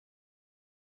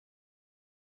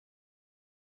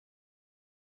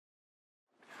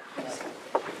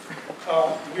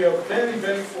We are very,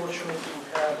 very fortunate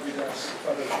to have with us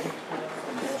Father James Keenan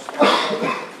from Boston,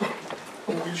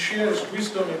 who will share his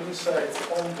wisdom and insights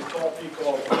on the topic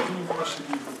of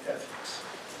university ethics.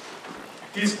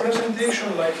 His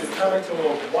presentation, like the title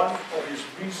of one of his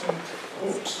recent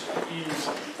books, is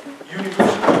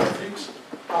University Ethics,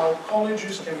 How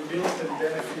Colleges Can Build and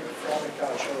Benefit from a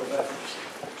Culture of Ethics.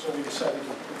 So we decided to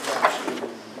put that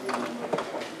to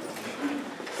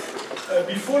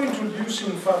before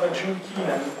introducing Father James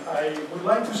Keenan, I would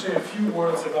like to say a few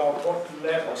words about what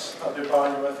led us at the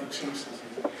Bioethics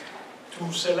Institute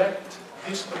to select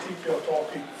this particular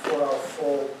topic for our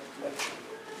fall lecture.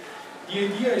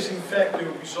 The idea is in fact the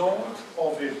result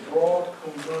of a broad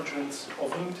convergence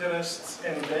of interests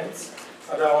and events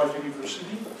at our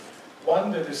university,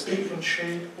 one that has taken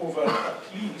shape over at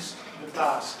least the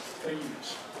past 3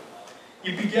 years.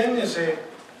 It began as a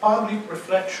public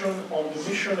reflection on the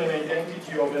mission and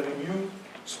identity of LMU,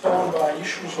 spawned by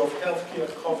issues of healthcare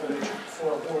coverage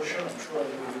for abortion, I'm sure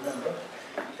you will remember,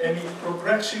 and it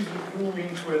progressively grew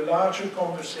into a larger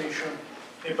conversation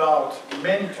about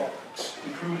many topics,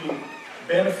 including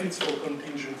benefits for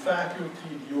contingent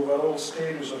faculty, the overall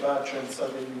status of adjuncts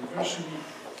at the university,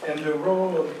 and the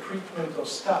role of the treatment of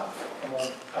staff, among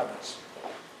others.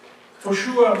 For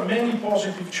sure, many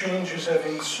positive changes have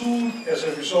ensued as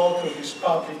a result of this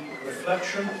public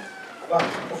reflection, but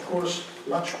of course,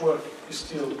 much work is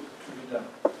still to be done.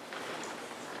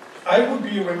 I would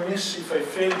be remiss if I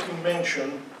failed to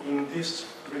mention in this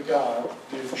regard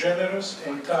the generous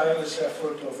and tireless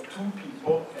effort of two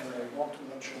people, and I want to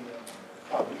mention them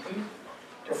publicly,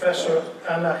 Professor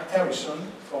Anna Harrison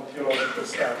from Theological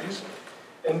Studies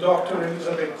and Dr.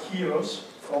 Elizabeth Quiros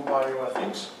from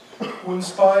Bioethics, who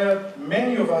inspired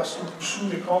many of us to pursue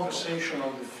the conversation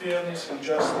on the fairness and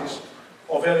justice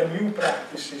of LMU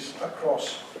practices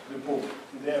across the board.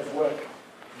 They have worked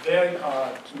very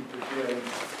hard in preparing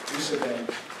this event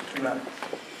tonight.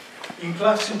 In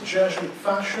classic Jesuit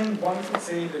fashion, one could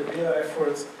say that their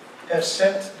efforts have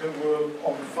set the world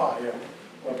on fire.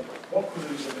 Well, what could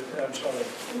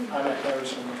Anna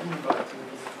Harrison do but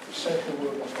to set the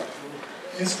world on fire?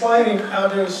 Inspiring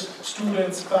others,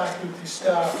 students, faculty,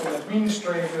 staff, and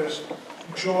administrators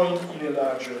to join in a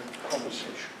larger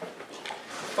conversation.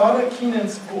 Father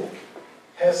Keenan's book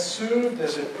has served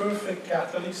as a perfect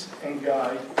catalyst and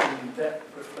guide in that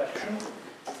reflection,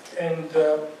 and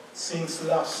since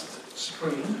last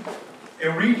spring, a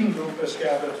reading group has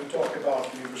gathered to talk about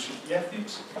university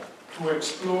ethics, to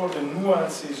explore the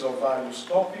nuances of various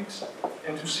topics,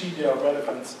 and to see their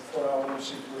relevance for our own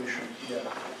situation here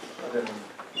at LMU.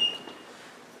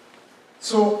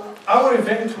 So, our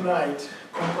event tonight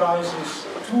comprises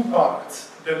two parts: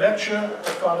 the lecture of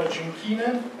Father James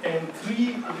Keenan and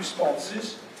 3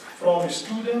 responses from a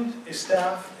student, a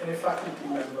staff, and a faculty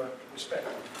member,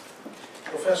 respectively.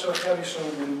 Professor Harrison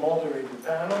will moderate the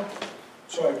panel,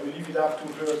 so I will leave it up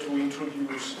to her to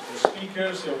introduce the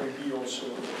speakers. There will be also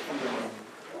a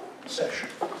Q&A session.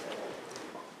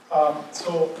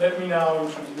 So let me now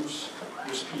introduce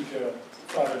the speaker,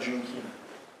 Father James Keenan.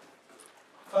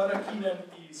 Father Keenan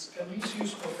is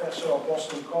Canisius Professor of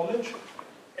Boston College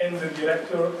and the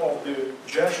director of the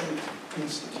Jesuit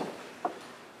Institute.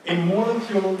 A moral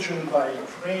theologian by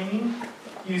training,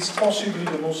 he is possibly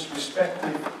the most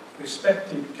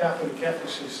respected Catholic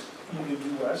ethicist in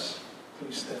the US, at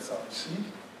least that's how I see it,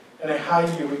 and a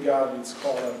highly regarded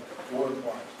scholar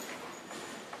worldwide.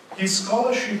 His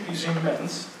scholarship is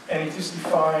immense, and it is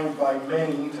defined by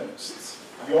many interests.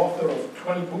 The author of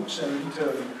 20 books and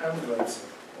literary hundreds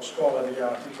of scholarly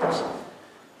articles,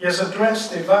 he has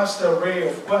addressed a vast array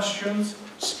of questions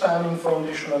spanning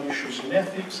foundational issues in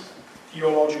ethics,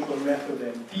 theological method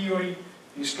and theory,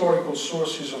 historical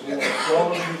sources of moral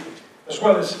theology, as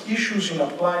well as issues in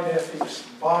applied ethics,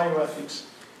 bioethics,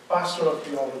 pastoral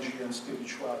theology, and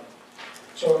spirituality.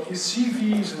 So his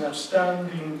CV is an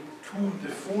outstanding tour de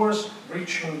force,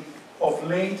 reaching of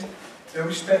late the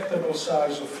respectable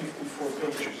size of 54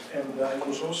 pages. And I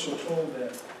was also told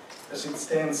that as it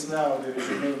stands now, the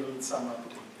resume needs some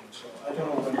updating. So I don't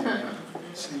know when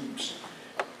it sleeps.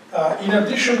 In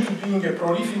addition to being a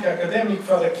prolific academic,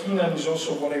 Father Keenan is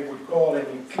also what I would call an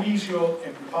ecclesial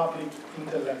and public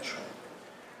intellectual,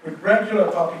 with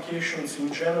regular publications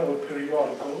in general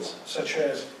periodicals, such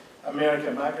as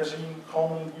America Magazine,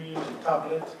 Commonweal, The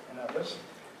Tablet, and others.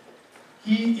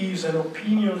 He is an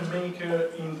opinion maker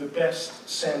in the best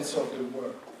sense of the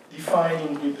word,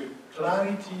 defining with the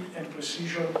clarity and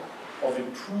precision of a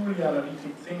truly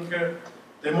analytic thinker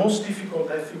the most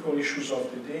difficult ethical issues of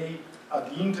the day at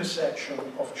the intersection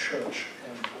of church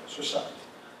and society.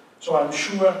 So I'm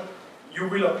sure you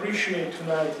will appreciate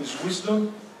tonight his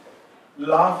wisdom,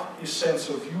 love his sense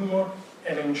of humor,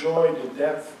 and enjoy the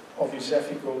depth of his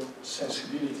ethical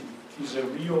sensibility. It is a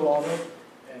real honor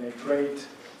and a great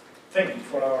thing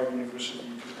for our university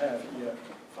to have here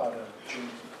Father James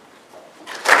Keenan.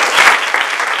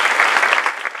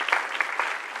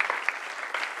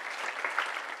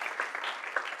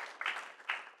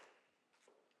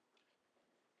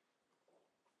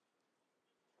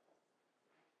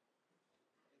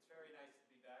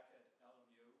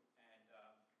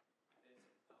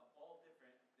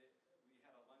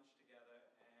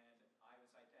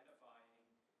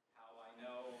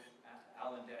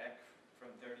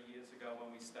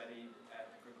 Studied at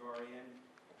the Gregorian.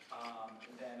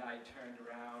 Then I turned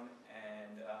around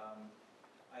and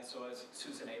I saw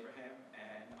Susan Abraham,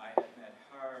 and I had met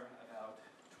her about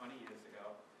 20 years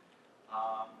ago.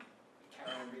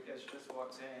 Karen Enriquez just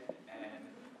walks in, and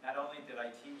not only did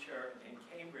I teach her in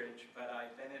Cambridge, but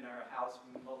I've been in her house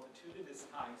multitudinous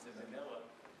times in Manila.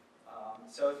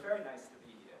 So it's very nice to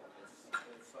be here.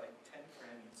 It's like 10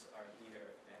 friends are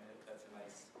here, and that's a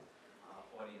nice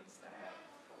audience to have.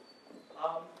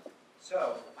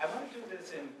 So I want to do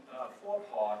this in 4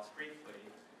 parts, briefly,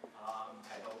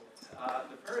 I hope.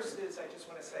 The first is I just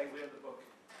want to say where the book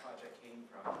project came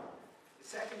from. The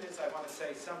second is I want to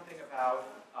say something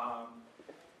about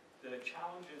the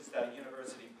challenges that a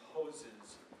university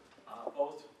poses,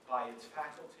 both by its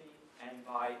faculty and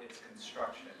by its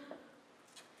construction.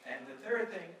 And the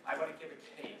third thing, I want to give a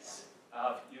case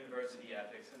of university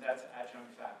ethics, and that's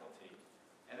adjunct faculty.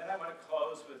 And then I want to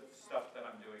close with stuff that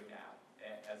I'm doing now,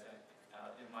 as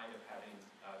in light of having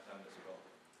done this book.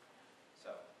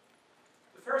 So,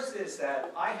 the first is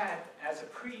that I had, as a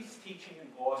priest teaching in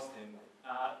Boston,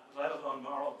 let alone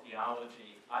moral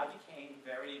theology, I became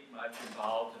very much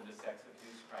involved in the sex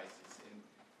abuse crisis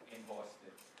in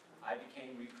Boston. I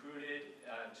became recruited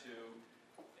to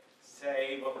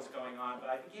say what was going on, but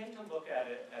I began to look at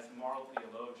it as a moral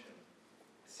theologian,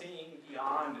 seeing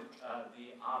beyond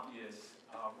the obvious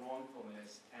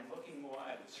wrongfulness and looking more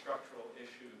at the structural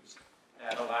issues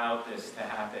that allowed this to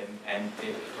happen and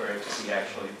for it to be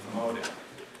actually promoted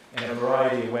in a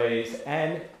variety of ways.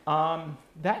 And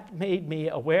that made me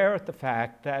aware of the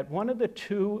fact that one of the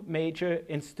 2 major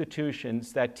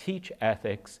institutions that teach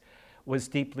ethics was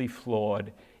deeply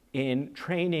flawed in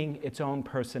training its own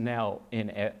personnel in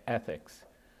ethics.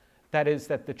 That is,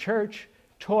 that the church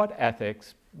taught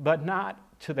ethics, but not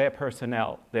to their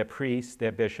personnel, their priests,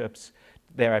 their bishops,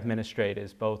 their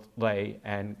administrators, both lay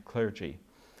and clergy.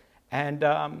 And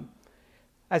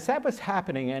as that was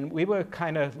happening, and we were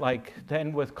kind of like,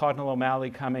 then with Cardinal O'Malley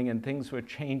coming and things were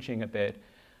changing a bit,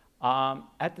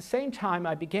 at the same time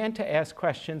I began to ask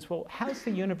questions, well, how's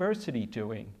the university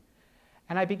doing?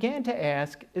 And I began to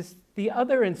ask, is the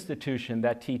other institution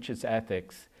that teaches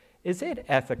ethics, is it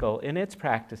ethical in its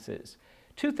practices?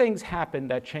 2 things happened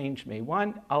that changed me.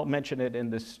 One, I'll mention it in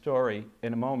this story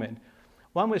in a moment.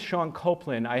 One was Sean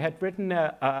Copeland. I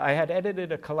had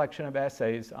edited a collection of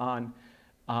essays on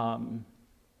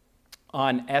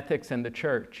ethics in the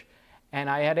church. And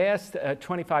I had asked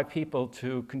 25 people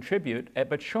to contribute,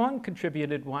 but Sean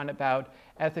contributed one about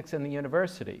ethics in the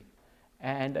university.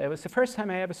 And it was the first time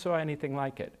I ever saw anything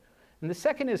like it. And the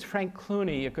second is Frank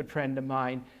Clooney, a good friend of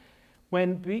mine.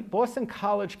 When Boston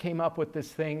College came up with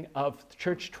this thing of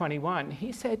Church 21,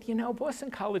 he said, you know,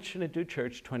 Boston College shouldn't do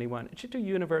Church 21. It should do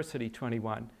University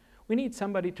 21. We need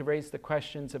somebody to raise the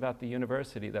questions about the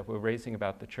university that we're raising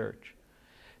about the church.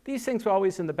 These things were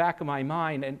always in the back of my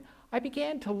mind, and I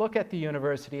began to look at the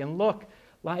university and look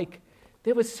like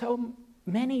there was so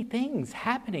many things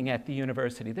happening at the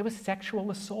university. There was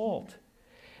sexual assault.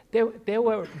 There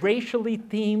were racially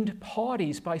themed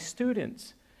parties by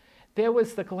students. There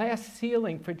was the glass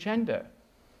ceiling for gender.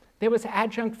 There was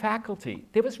adjunct faculty.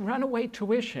 There was runaway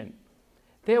tuition.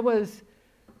 There was,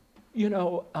 you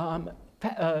know,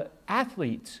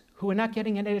 athletes who were not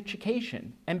getting an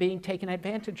education and being taken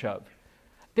advantage of.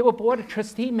 There were board of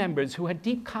trustee members who had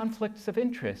deep conflicts of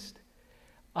interest.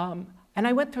 And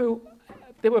I went through,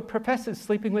 there were professors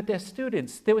sleeping with their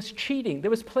students. There was cheating.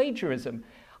 There was plagiarism.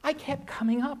 I kept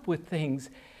coming up with things.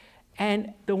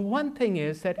 And the one thing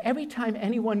is that every time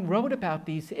anyone wrote about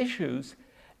these issues,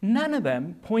 none of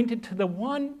them pointed to the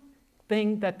one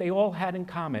thing that they all had in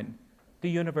common, the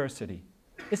university.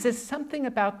 Is there something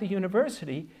about the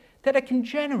university that it can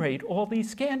generate all these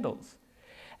scandals?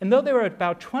 And though there are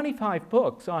about 25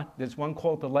 books on, there's one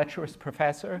called The Lecherous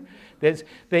Professor, there's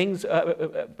things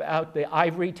about the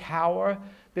Ivory Tower,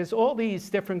 there's all these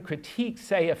different critiques,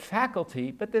 say, of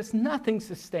faculty, but there's nothing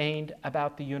sustained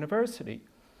about the university.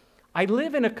 I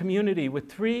live in a community with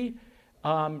 3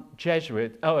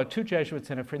 two Jesuits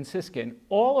and a Franciscan,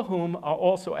 all of whom are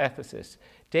also ethicists.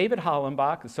 David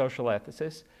Hollenbach, a social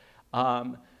ethicist,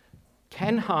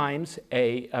 Ken Himes,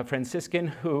 a Franciscan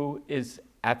who is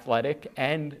athletic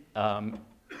and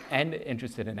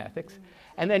interested in ethics,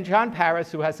 and then John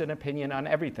Paris, who has an opinion on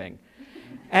everything.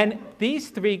 And these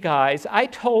three guys, I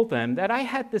told them that I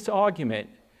had this argument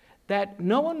that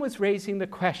no one was raising the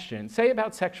question, say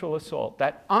about sexual assault,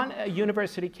 that on a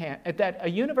university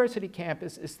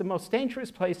campus is the most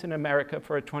dangerous place in America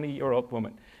for a 20-year-old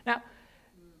woman. Now,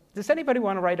 does anybody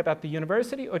want to write about the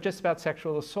university or just about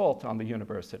sexual assault on the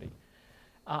university?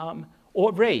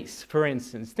 Or race, for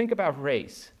instance. Think about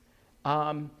race.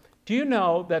 Do you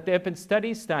know that there have been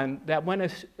studies done that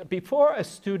before a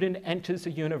student enters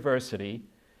a university,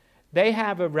 they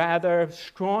have a rather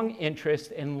strong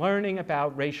interest in learning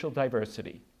about racial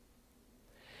diversity.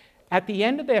 At the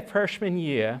end of their freshman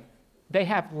year, they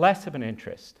have less of an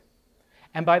interest.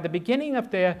 And by the beginning of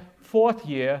their fourth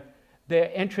year,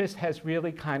 their interest has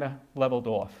really kind of leveled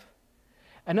off.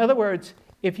 In other words,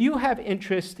 if you have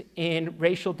interest in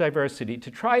racial diversity,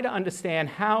 to try to understand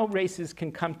how races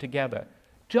can come together,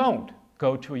 don't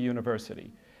go to a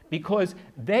university, because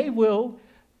they will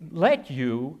let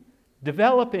you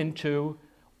develop into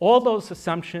all those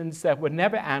assumptions that were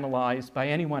never analyzed by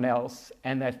anyone else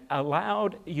and that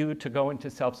allowed you to go into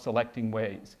self-selecting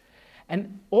ways.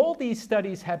 And all these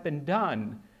studies have been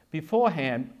done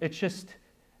beforehand, it's just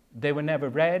they were never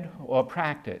read or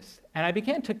practiced. And I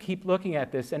began to keep looking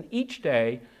at this, and each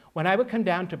day when I would come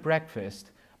down to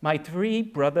breakfast, my three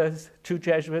brothers, two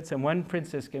Jesuits and one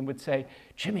Franciscan, would say,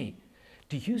 "Jimmy,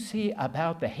 do you see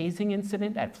about the hazing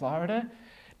incident at Florida?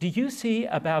 Do you see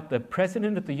about the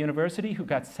president of the university who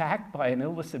got sacked by an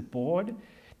illicit board?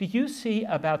 Do you see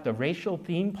about the racial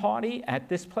theme party at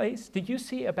this place? Did you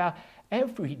see about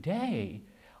every day?"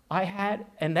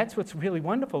 And that's what's really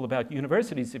wonderful about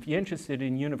universities, if you're interested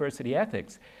in university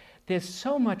ethics, there's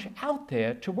so much out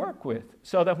there to work with.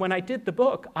 So that when I did the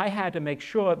book, I had to make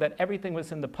sure that everything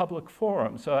was in the public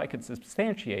forum so I could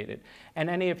substantiate it. And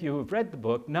any of you who've read the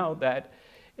book know that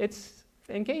it's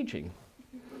engaging.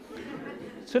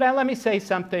 So now let me say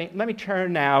something, let me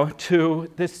turn now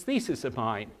to this thesis of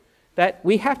mine, that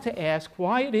we have to ask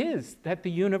why it is that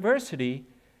the university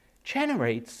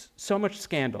generates so much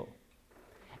scandal,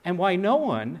 and why no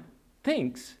one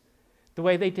thinks the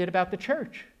way they did about the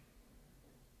church.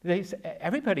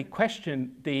 Everybody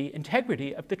questioned the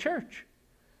integrity of the church.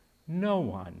 No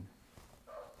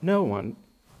one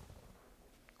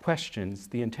questions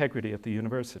the integrity of the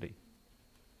university.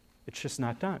 It's just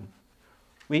not done.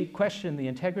 We question the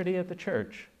integrity of the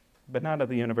church, but not of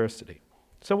the university.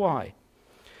 So why?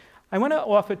 I want to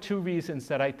offer two reasons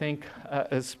that I think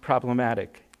is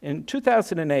problematic. In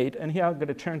 2008, and here I'm going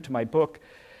to turn to my book,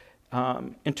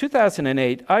 in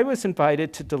 2008, I was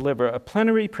invited to deliver a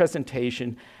plenary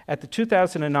presentation at the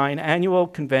 2009 annual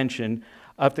convention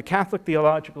of the Catholic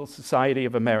Theological Society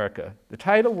of America. The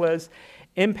title was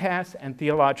Impasse and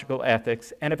Theological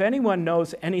Ethics, and if anyone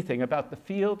knows anything about the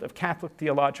field of Catholic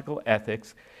theological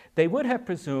ethics, they would have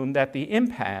presumed that the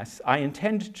impasse I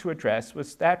intended to address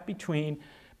was that between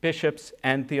bishops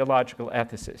and theological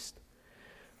ethicists.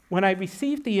 When I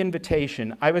received the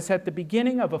invitation, I was at the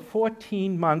beginning of a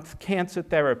 14-month cancer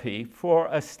therapy for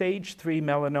a stage 3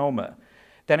 melanoma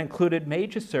that included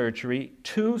major surgery,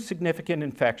 2 significant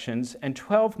infections, and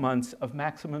 12 months of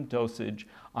maximum dosage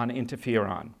on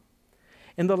interferon.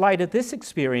 In the light of this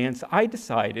experience, I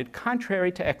decided,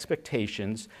 contrary to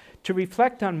expectations, to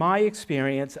reflect on my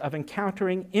experience of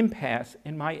encountering impasse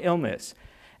in my illness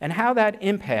and how that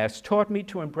impasse taught me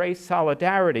to embrace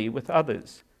solidarity with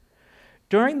others.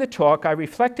 During the talk, I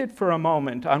reflected for a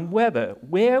moment on whether,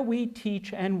 where we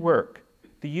teach and work,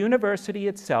 the university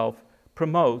itself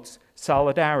promotes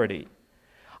solidarity.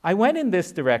 I went in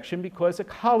this direction because a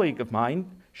colleague of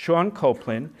mine, Sean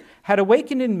Copeland, had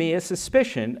awakened in me a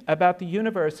suspicion about the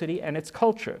university and its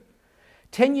culture.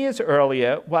 10 years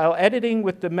earlier, while editing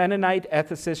with the Mennonite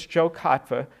ethicist Joe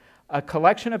Kotfer a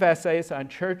collection of essays on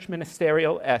church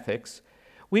ministerial ethics,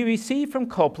 we received from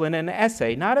Copeland an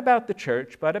essay not about the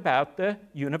church, but about the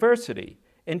university,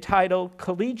 entitled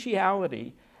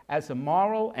Collegiality as a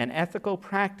Moral and Ethical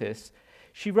Practice.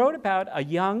 She wrote about a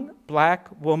young black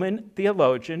woman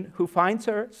theologian who finds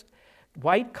her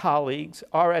white colleagues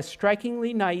are as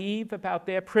strikingly naive about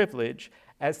their privilege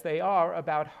as they are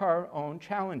about her own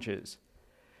challenges.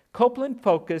 Copeland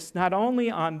focused not only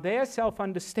on their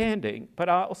self-understanding, but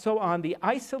also on the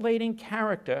isolating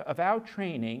character of our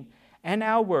training and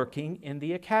our working in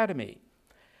the academy.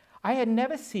 I had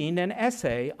never seen an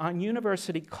essay on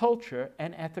university culture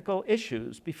and ethical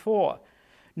issues before,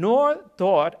 nor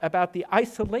thought about the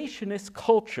isolationist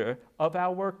culture of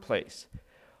our workplace.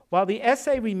 While the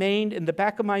essay remained in the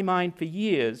back of my mind for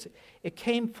years, it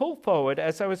came full forward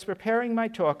as I was preparing my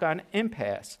talk on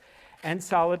impasse and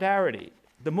solidarity.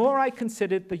 The more I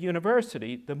considered the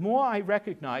university, the more I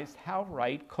recognized how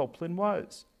right Copeland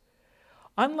was.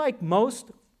 Unlike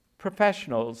most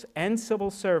professionals and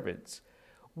civil servants,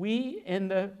 we in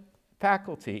the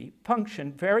faculty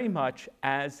function very much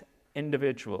as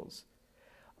individuals.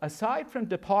 Aside from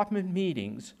department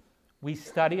meetings, we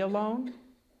study alone,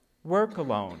 work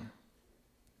alone,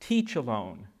 teach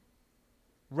alone,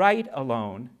 write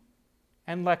alone,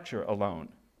 and lecture alone.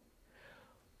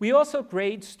 We also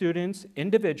grade students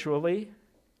individually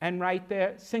and write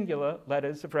their singular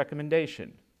letters of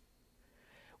recommendation.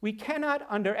 We cannot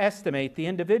underestimate the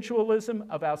individualism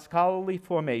of our scholarly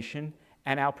formation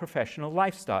and our professional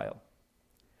lifestyle.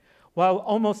 While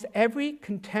almost every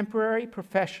contemporary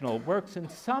professional works in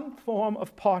some form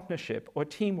of partnership or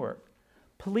teamwork,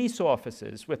 police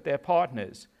officers with their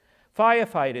partners,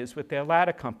 firefighters with their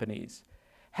ladder companies,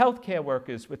 healthcare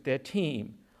workers with their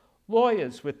team,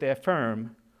 lawyers with their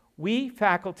firm, we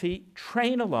faculty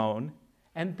train alone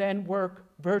and then work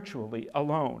virtually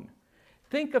alone.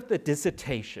 Think of the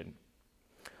dissertation.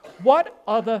 What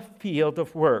other field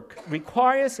of work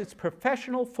requires its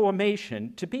professional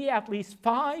formation to be at least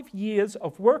 5 years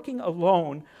of working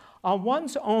alone on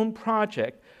one's own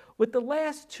project, with the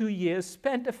last 2 years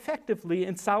spent effectively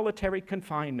in solitary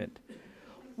confinement?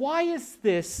 Why is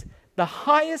this the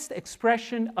highest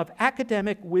expression of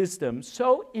academic wisdom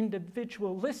so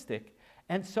individualistic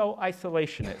and so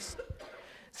isolationist?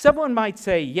 Someone might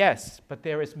say, yes, but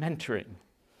there is mentoring.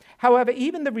 However,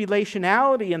 even the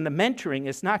relationality in the mentoring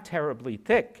is not terribly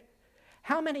thick.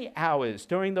 How many hours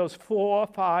during those 4,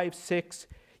 5, 6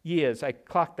 years, I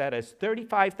clocked that as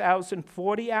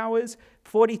 35,040 hours,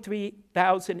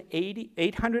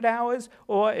 43,800 hours,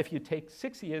 or if you take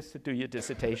 6 years to do your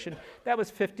dissertation, that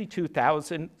was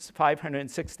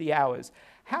 52,560 hours.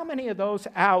 How many of those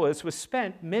hours were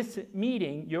spent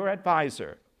meeting your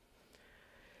advisor?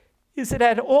 Is it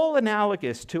at all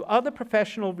analogous to other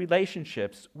professional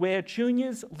relationships where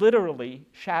juniors literally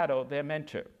shadow their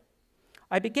mentor?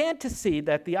 I began to see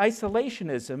that the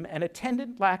isolationism and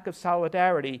attendant lack of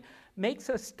solidarity makes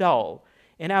us dull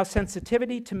in our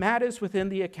sensitivity to matters within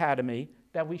the academy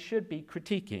that we should be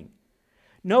critiquing.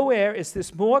 Nowhere is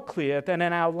this more clear than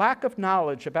in our lack of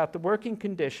knowledge about the working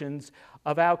conditions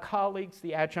of our colleagues,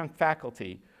 the adjunct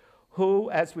faculty,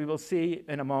 who, as we will see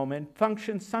in a moment,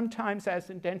 function sometimes as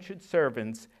indentured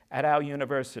servants at our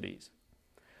universities.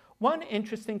 One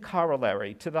interesting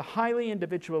corollary to the highly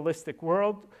individualistic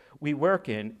world we work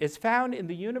in is found in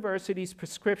the university's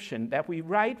prescription that we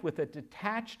write with a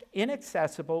detached,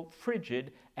 inaccessible,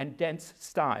 frigid, and dense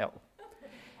style.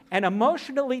 An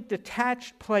emotionally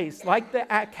detached place like the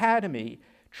academy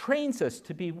trains us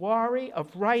to be wary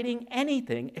of writing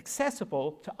anything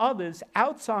accessible to others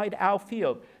outside our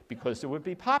field, because it would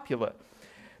be popular,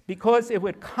 because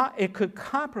it could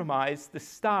compromise the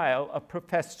style of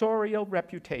professorial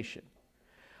reputation.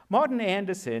 Martin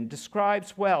Anderson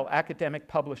describes well academic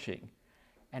publishing.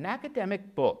 An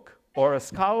academic book or a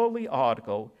scholarly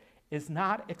article is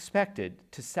not expected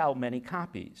to sell many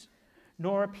copies,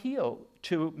 nor appeal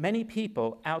to many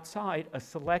people outside a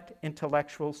select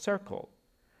intellectual circle.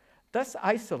 Thus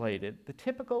isolated, the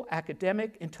typical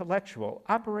academic intellectual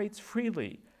operates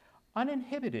freely,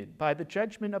 uninhibited by the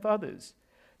judgment of others,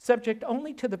 subject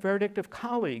only to the verdict of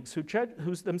colleagues who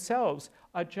themselves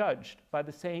are judged by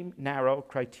the same narrow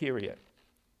criteria.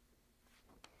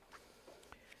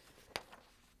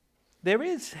 There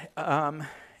is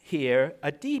here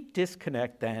a deep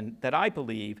disconnect then that I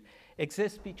believe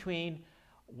exists between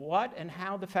what and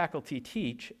how the faculty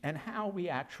teach and how we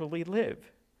actually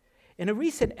live. In a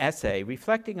recent essay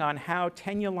reflecting on how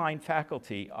tenure-line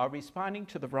faculty are responding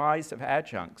to the rise of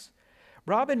adjuncts,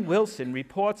 Robin Wilson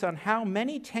reports on how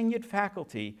many tenured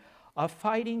faculty are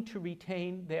fighting to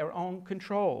retain their own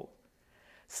control.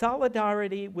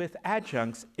 Solidarity with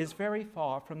adjuncts is very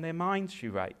far from their minds, she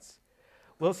writes.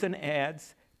 Wilson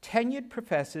adds, tenured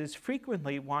professors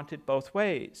frequently want it both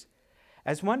ways.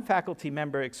 As one faculty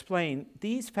member explained,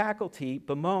 these faculty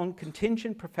bemoan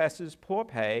contingent professors' poor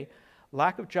pay,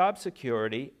 lack of job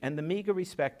security, and the meager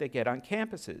respect they get on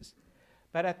campuses.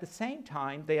 But at the same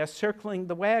time, they are circling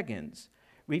the wagons,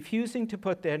 refusing to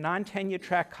put their non-tenure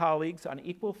track colleagues on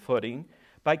equal footing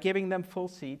by giving them full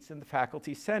seats in the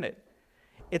faculty senate.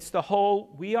 It's the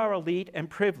whole, we are elite and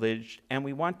privileged, and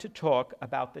we want to talk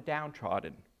about the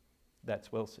downtrodden.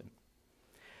 That's Wilson.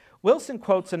 Wilson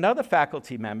quotes another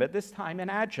faculty member, this time an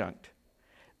adjunct.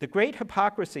 The great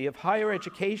hypocrisy of higher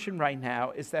education right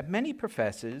now is that many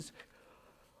professors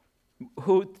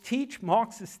who teach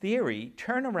Marxist theory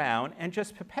turn around and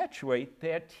just perpetuate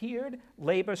their tiered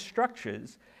labor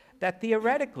structures that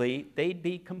theoretically they'd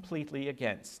be completely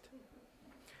against.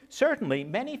 Certainly,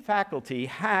 many faculty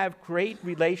have great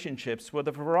relationships with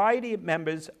a variety of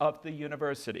members of the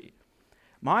university.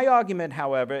 My argument,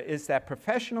 however, is that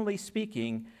professionally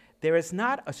speaking, there is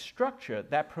not a structure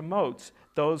that promotes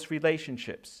those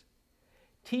relationships.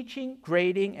 Teaching,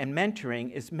 grading, and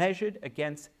mentoring is measured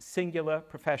against singular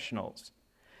professionals.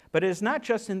 But it is not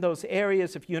just in those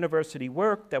areas of university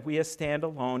work that we are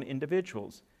standalone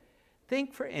individuals.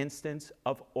 Think, for instance,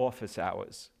 of office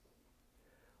hours.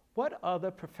 What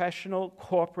other professional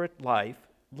corporate life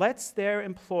lets their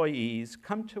employees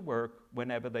come to work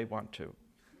whenever they want to?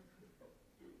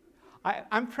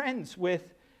 I'm friends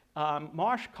with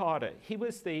Marsh Carter. He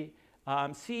was the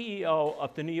CEO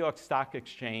of the New York Stock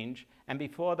Exchange, and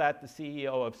before that, the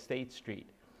CEO of State Street.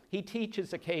 He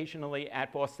teaches occasionally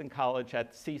at Boston College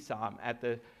at CSOM,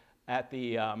 at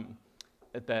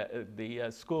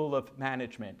the School of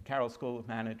Management, Carroll School of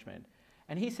Management.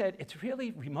 And he said, it's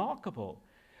really remarkable,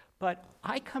 but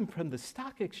I come from the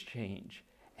stock exchange.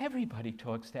 Everybody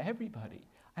talks to everybody.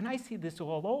 And I see this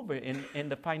all over in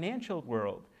the financial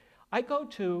world. I go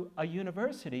to a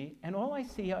university, and all I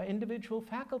see are individual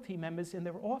faculty members in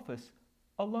their office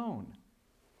alone,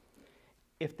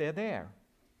 if they're there.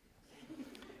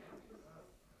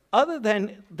 Other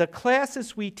than the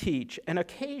classes we teach and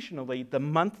occasionally the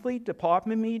monthly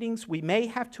department meetings we may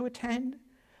have to attend,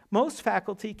 most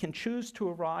faculty can choose to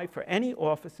arrive for any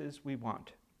offices we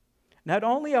want. Not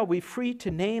only are we free to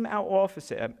name our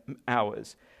office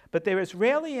hours, but there is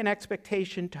rarely an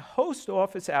expectation to host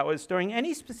office hours during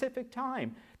any specific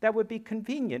time that would be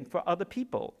convenient for other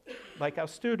people, like our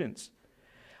students.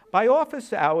 By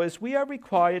office hours, we are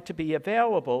required to be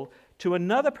available to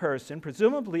another person,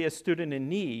 presumably a student in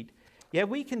need, yet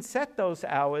we can set those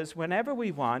hours whenever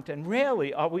we want, and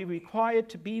rarely are we required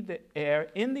to be there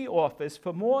in the office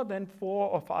for more than 4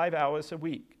 or 5 hours a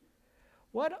week.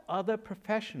 What other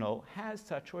professional has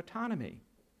such autonomy?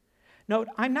 Note,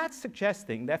 I'm not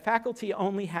suggesting that faculty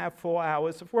only have 4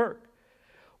 hours of work.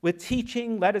 With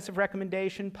teaching, letters of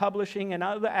recommendation, publishing, and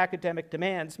other academic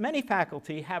demands, many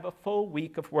faculty have a full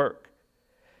week of work.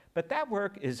 But that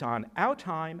work is on our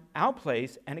time, our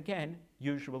place, and again,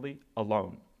 usually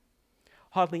alone.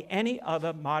 Hardly any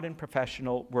other modern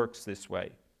professional works this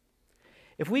way.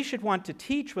 If we should want to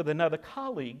teach with another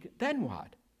colleague, then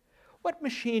what? What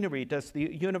machinery does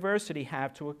the university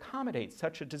have to accommodate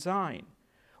such a design?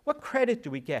 What credit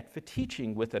do we get for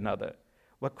teaching with another?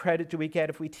 What credit do we get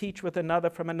if we teach with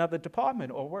another from another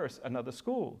department, or worse, another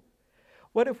school?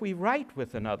 What if we write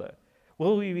with another?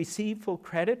 Will we receive full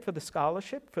credit for the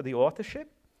scholarship, for the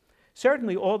authorship?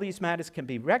 Certainly all these matters can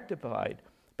be rectified,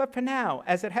 but for now,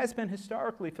 as it has been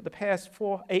historically for the past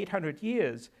 800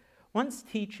 years, one's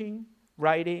teaching,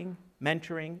 writing,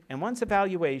 mentoring, and one's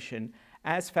evaluation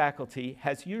as faculty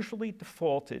has usually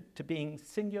defaulted to being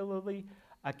singularly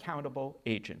accountable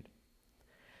agent.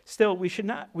 Still, we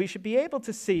should be able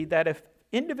to see that if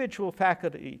individual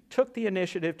faculty took the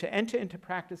initiative to enter into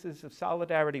practices of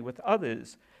solidarity with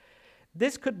others,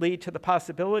 this could lead to the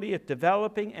possibility of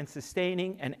developing and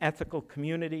sustaining an ethical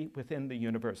community within the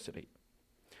university.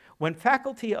 When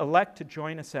faculty elect to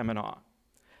join a seminar,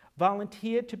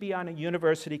 volunteer to be on a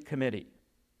university committee,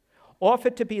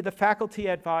 offer to be the faculty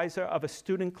advisor of a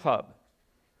student club,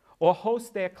 or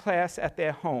host their class at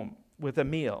their home with a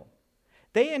meal,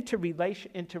 they enter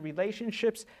into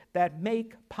relationships that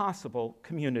make possible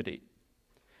community.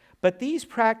 But these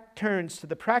turns to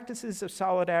the practices of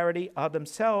solidarity are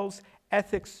themselves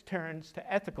ethics turns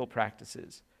to ethical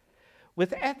practices.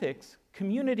 With ethics,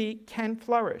 community can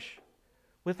flourish.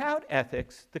 Without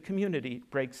ethics, the community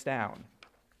breaks down.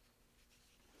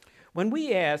 When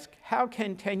we ask, how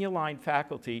can tenure-line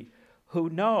faculty who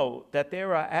know that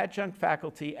there are adjunct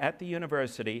faculty at the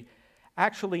university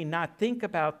actually not think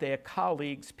about their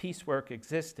colleagues' piecework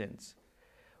existence,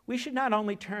 we should not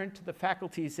only turn to the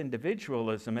faculty's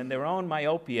individualism and their own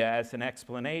myopia as an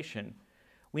explanation,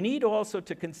 we need also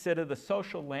to consider the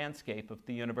social landscape of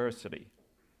the university.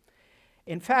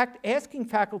 In fact, asking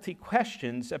faculty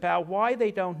questions about why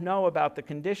they don't know about the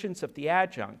conditions of the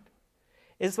adjunct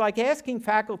is like asking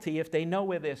faculty if they know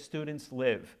where their students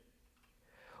live,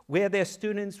 whether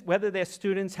their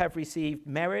students have received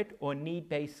merit or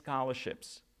need-based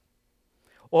scholarships,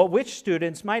 or which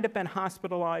students might have been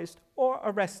hospitalized or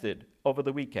arrested over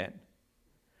the weekend.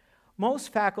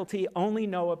 Most faculty only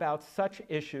know about such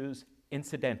issues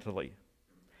incidentally.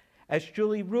 As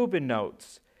Julie Rubin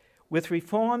notes, With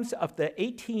reforms of the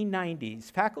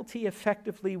 1890s, faculty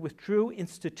effectively withdrew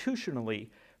institutionally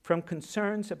from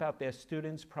concerns about their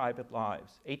students' private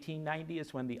lives. 1890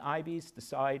 is when the Ivies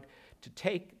decide to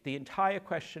take the entire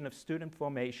question of student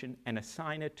formation and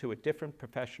assign it to a different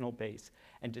professional base,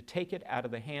 and to take it out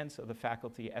of the hands of the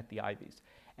faculty at the Ivies.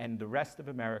 And the rest of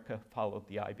America followed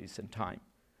the Ivies in time.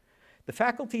 The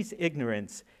faculty's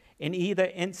ignorance in either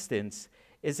instance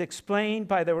is explained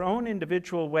by their own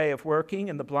individual way of working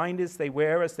and the blinders they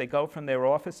wear as they go from their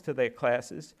office to their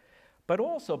classes, but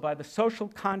also by the social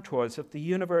contours of the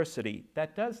university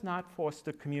that does not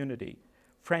foster community,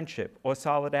 friendship, or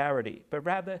solidarity, but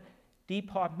rather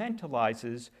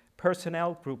departmentalizes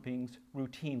personnel groupings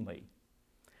routinely.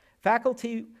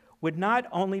 Faculty would not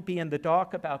only be in the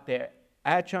dark about their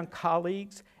adjunct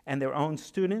colleagues and their own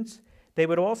students, they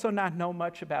would also not know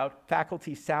much about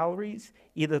faculty salaries,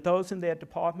 either those in their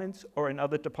departments or in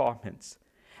other departments.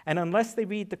 And unless they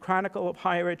read the Chronicle of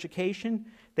Higher Education,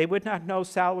 they would not know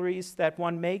salaries that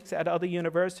one makes at other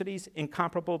universities in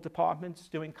comparable departments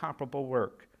doing comparable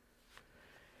work.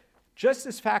 Just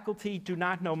as faculty do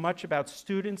not know much about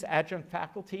students, adjunct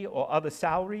faculty, or other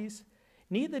salaries,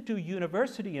 neither do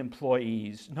university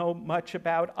employees know much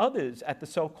about others at the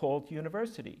so-called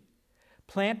university.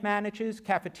 Plant managers,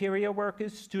 cafeteria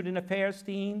workers, student affairs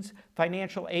deans,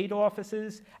 financial aid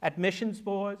officers, admissions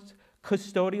boards,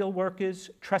 custodial workers,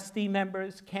 trustee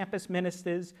members, campus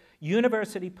ministers,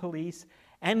 university police,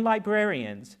 and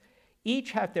librarians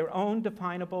each have their own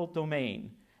definable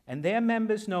domain, and their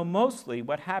members know mostly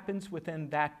what happens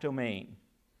within that domain.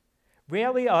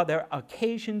 Rarely are there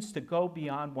occasions to go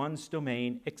beyond one's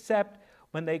domain, except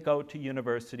when they go to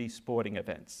university sporting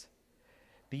events.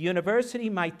 The university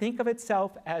might think of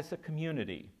itself as a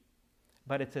community,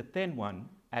 but it's a thin one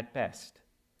at best.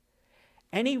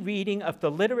 Any reading of the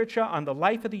literature on the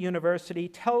life of the university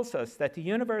tells us that the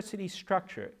university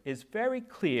structure is very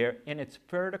clear in its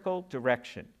vertical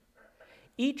direction.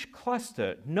 Each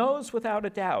cluster knows without a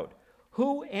doubt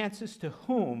who answers to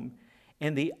whom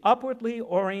in the upwardly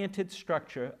oriented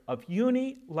structure of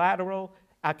unilateral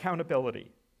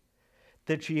accountability.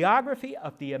 The geography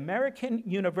of the American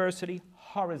university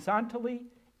horizontally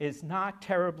is not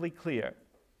terribly clear.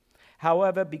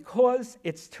 However, because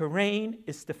its terrain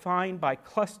is defined by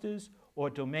clusters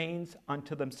or domains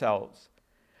unto themselves,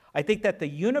 I think that the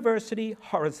university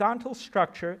horizontal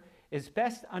structure is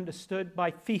best understood by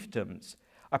fiefdoms,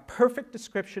 a perfect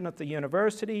description of the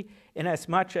university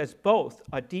inasmuch as both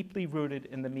are deeply rooted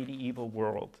in the medieval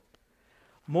world.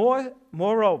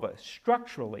 Moreover,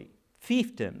 structurally,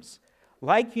 fiefdoms,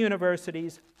 like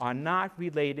universities, are not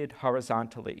related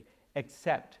horizontally,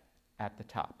 except at the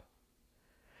top.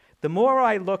 The more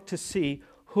I looked to see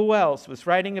who else was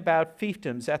writing about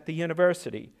fiefdoms at the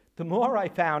university, the more I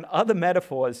found other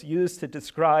metaphors used to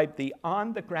describe the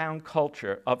on-the-ground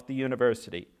culture of the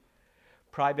university.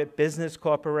 Private business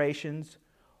corporations,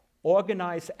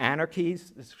 organized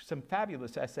anarchies, there's some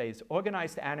fabulous essays,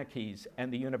 organized anarchies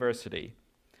and the university.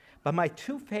 But my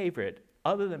two favorite,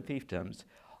 other than fiefdoms,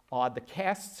 are the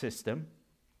caste system,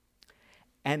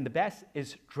 and the best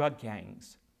is drug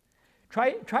gangs.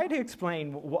 Try to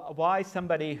explain why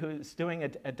somebody who's doing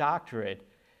a doctorate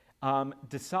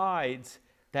decides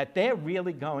that they're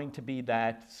really going to be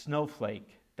that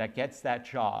snowflake that gets that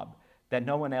job that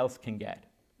no one else can get.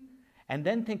 And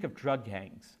then think of drug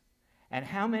gangs. And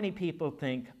how many people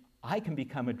think, I can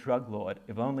become a drug lord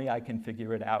if only I can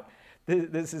figure it out.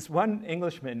 There's this one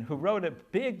Englishman who wrote a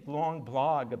big, long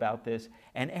blog about this,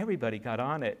 and everybody got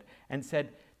on it and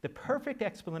said, the perfect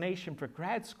explanation for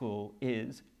grad school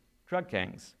is drug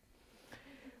gangs.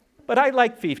 But I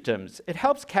like fiefdoms. It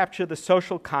helps capture the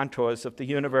social contours of the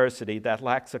university that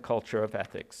lacks a culture of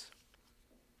ethics.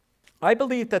 I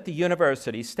believe that the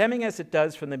university, stemming as it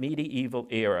does from the medieval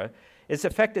era, is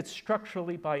affected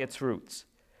structurally by its roots.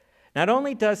 Not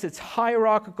only does its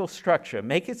hierarchical structure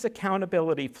make its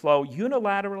accountability flow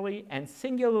unilaterally and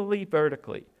singularly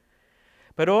vertically,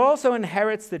 but it also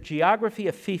inherits the geography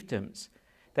of fiefdoms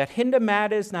that hinder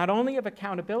matters not only of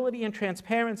accountability and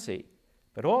transparency,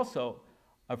 but also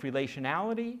of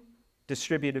relationality,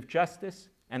 distributive justice,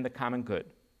 and the common good.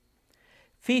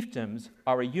 Fiefdoms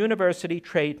are a university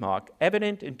trademark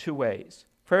evident in two ways.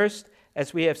 First,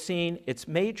 as we have seen, its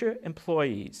major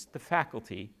employees, the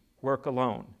faculty, work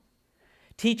alone.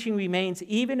 Teaching remains,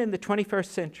 even in the 21st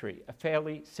century, a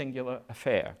fairly singular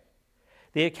affair.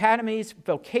 The academy's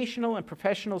vocational and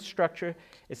professional structure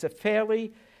is a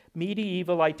fairly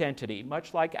medieval identity,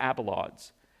 much like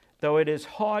Abelard's, though it is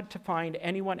hard to find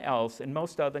anyone else in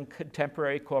most other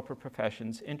contemporary corporate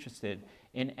professions interested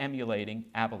in emulating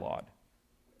Abelard.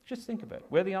 Just think of it.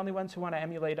 We're the only ones who want to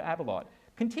emulate Abelard.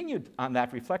 continued on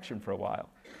that reflection for a while.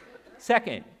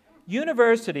 Second,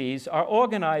 universities are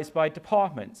organized by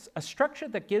departments, a structure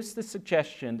that gives the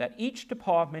suggestion that each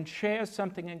department shares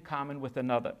something in common with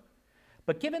another.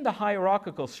 But given the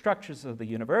hierarchical structures of the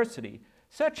university,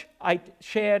 such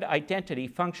shared identity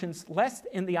functions less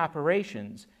in the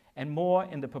operations and more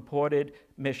in the purported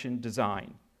mission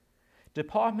design.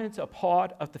 Departments are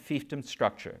part of the fiefdom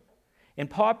structure, in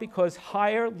part because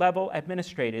higher-level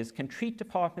administrators can treat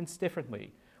departments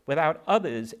differently without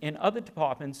others in other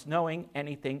departments knowing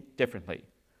anything differently.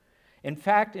 In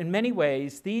fact, in many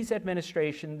ways, these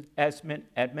administrators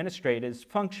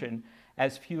function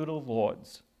as feudal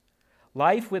lords.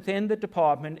 Life within the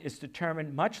department is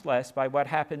determined much less by what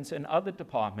happens in other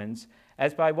departments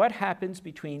as by what happens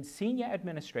between senior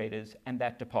administrators and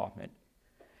that department.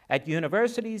 At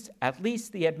universities, at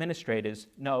least the administrators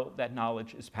know that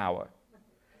knowledge is power.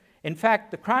 In fact,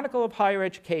 the Chronicle of Higher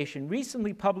Education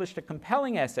recently published a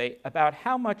compelling essay about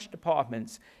how much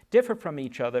departments differ from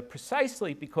each other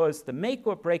precisely because the make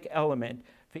or break element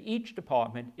for each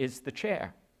department is the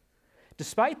chair.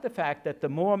 Despite the fact that the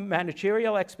more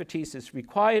managerial expertise is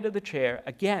required of the chair,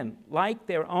 again, like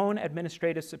their own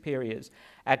administrative superiors,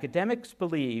 academics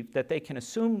believe that they can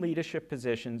assume leadership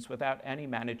positions without any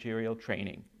managerial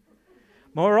training.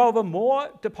 Moreover, more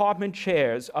department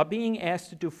chairs are being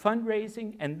asked to do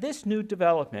fundraising, and this new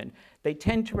development, they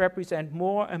tend to represent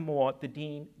more and more the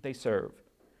dean they serve.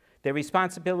 Their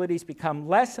responsibilities become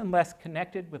less and less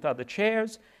connected with other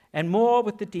chairs and more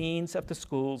with the deans of the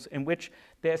schools in which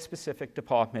their specific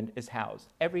department is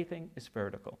housed. Everything is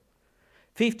vertical.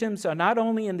 Fiefdoms are not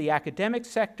only in the academic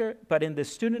sector, but in the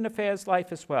student affairs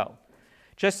life as well.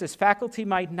 Just as faculty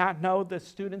might not know the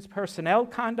student's personnel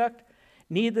conduct,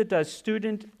 neither does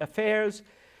student affairs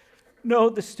know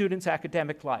the student's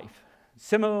academic life.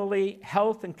 Similarly,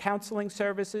 health and counseling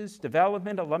services,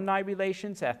 development, alumni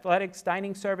relations, athletics,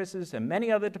 dining services, and many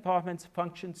other departments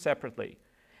function separately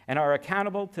and are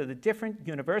accountable to the different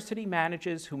university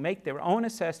managers who make their own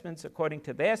assessments according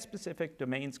to their specific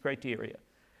domain's criteria.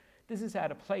 This is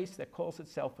at a place that calls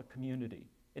itself a community.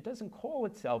 It doesn't call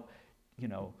itself,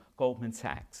 Goldman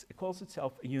Sachs. It calls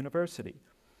itself a university.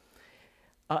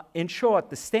 In short,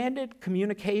 the standard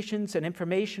communications and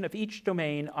information of each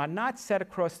domain are not set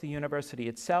across the university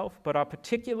itself, but are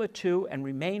particular to and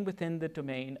remain within the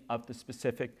domain of the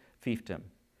specific fiefdom.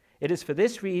 It is for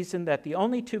this reason that the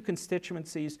only two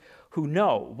constituencies who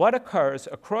know what occurs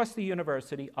across the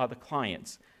university are the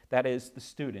clients, that is, the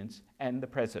students and the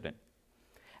president.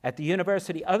 At the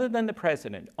university, other than the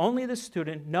president, only the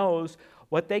student knows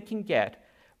what they can get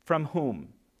from whom.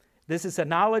 This is a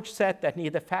knowledge set that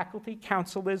neither faculty,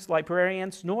 counselors,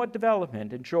 librarians, nor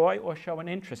development enjoy or show an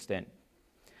interest in.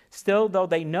 Still, though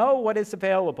they know what is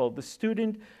available, the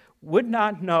student would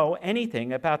not know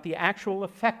anything about the actual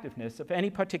effectiveness of any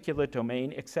particular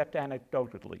domain except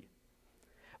anecdotally.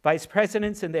 Vice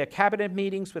presidents in their cabinet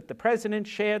meetings with the president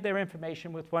share their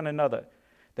information with one another.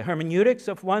 The hermeneutics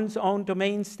of one's own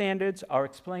domain standards are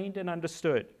explained and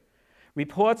understood.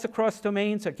 Reports across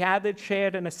domains are gathered,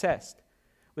 shared, and assessed.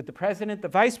 With the president, the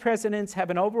vice presidents have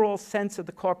an overall sense of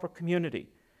the corporate community,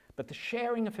 but the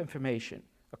sharing of information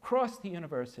across the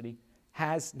university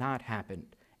has not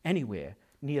happened anywhere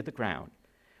near the ground,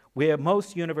 where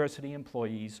most university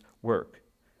employees work.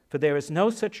 For there is no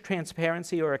such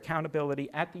transparency or accountability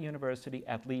at the university,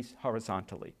 at least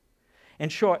horizontally. In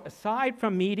short, aside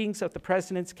from meetings of the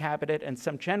president's cabinet and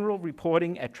some general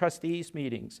reporting at trustees'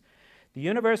 meetings, the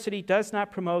university does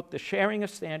not promote the sharing of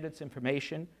standards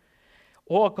information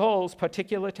or goals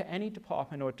particular to any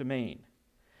department or domain.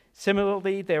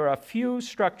 Similarly, there are few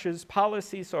structures,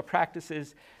 policies, or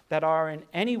practices that are in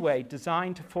any way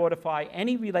designed to fortify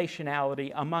any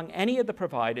relationality among any of the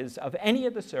providers of any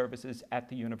of the services at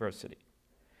the university.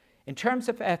 In terms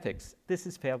of ethics, this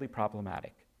is fairly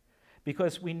problematic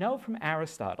because we know from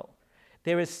Aristotle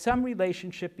there is some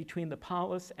relationship between the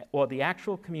polis or the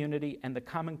actual community and the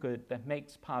common good that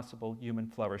makes possible human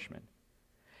flourishment.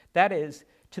 That is,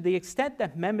 to the extent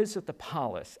that members of the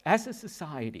polis, as a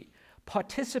society,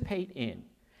 participate in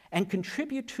and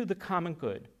contribute to the common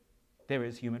good, there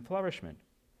is human flourishment.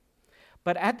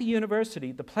 But at the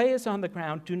university, the players on the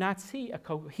ground do not see a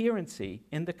coherency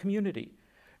in the community,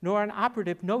 nor an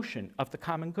operative notion of the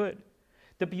common good.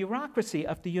 The bureaucracy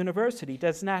of the university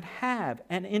does not have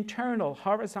an internal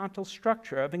horizontal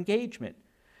structure of engagement,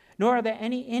 nor are there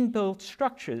any inbuilt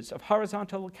structures of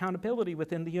horizontal accountability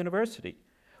within the university.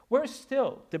 Worse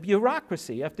still, the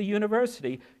bureaucracy of the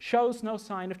university shows no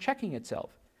sign of checking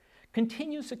itself,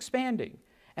 continues expanding,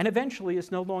 and eventually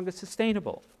is no longer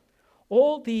sustainable.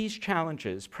 All these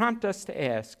challenges prompt us to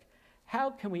ask, how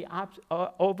can we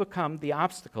overcome the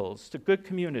obstacles to good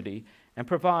community and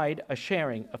provide a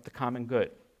sharing of the common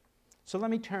good? So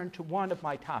let me turn to one of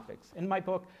my topics. In my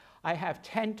book, I have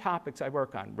 10 topics I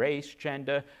work on: race,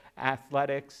 gender,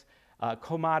 athletics,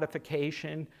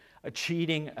 commodification,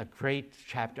 cheating, a great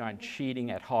chapter on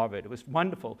cheating at Harvard. It was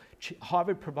wonderful.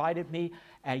 Harvard provided me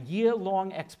a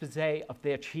year-long expose of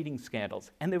their cheating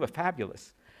scandals, and they were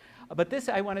fabulous. But this,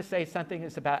 I want to say something,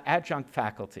 is about adjunct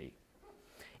faculty.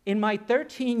 In my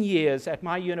 13 years at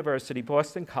my university,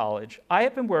 Boston College, I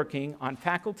have been working on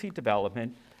faculty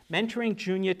development, mentoring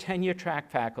junior tenure-track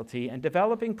faculty, and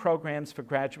developing programs for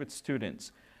graduate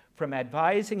students, from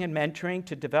advising and mentoring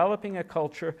to developing a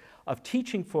culture of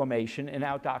teaching formation in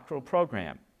our doctoral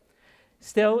program.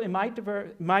 Still, in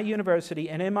my university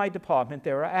and in my department,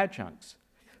 there are adjuncts.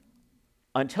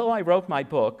 Until I wrote my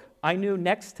book, I knew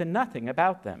next to nothing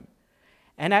about them.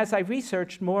 And as I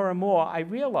researched more and more, I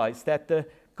realized that the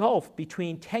gulf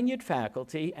between tenured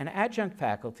faculty and adjunct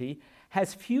faculty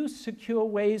has few secure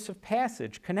ways of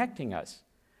passage connecting us.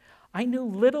 I knew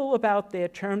little about their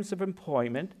terms of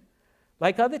employment.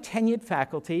 Like other tenured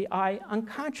faculty, I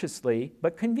unconsciously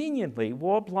but conveniently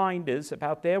wore blinders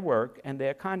about their work and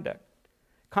their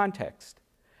context.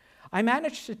 I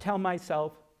managed to tell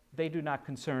myself they do not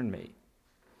concern me.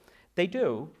 They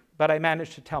do, but I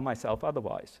managed to tell myself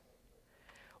otherwise.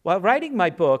 While writing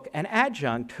my book, an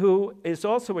adjunct who is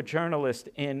also a journalist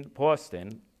in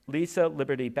Boston, Lisa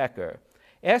Liberty Becker,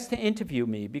 asked to interview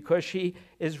me because she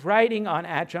is writing on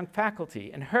adjunct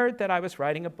faculty and heard that I was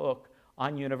writing a book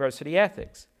on university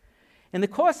ethics. In the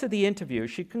course of the interview,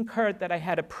 she concurred that I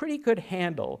had a pretty good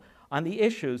handle on the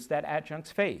issues that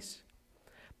adjuncts face.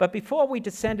 But before we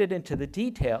descended into the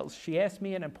details, she asked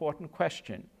me an important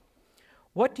question.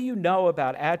 What do you know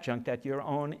about adjunct at your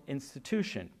own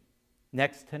institution?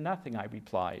 Next to nothing, I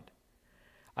replied.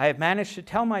 I have managed to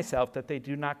tell myself that they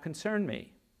do not concern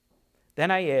me. Then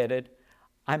I added,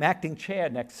 I'm acting chair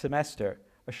next semester.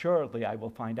 Assuredly, I will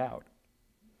find out.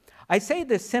 I say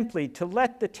this simply to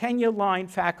let the tenure-line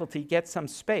faculty get some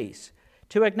space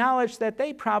to acknowledge that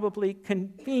they probably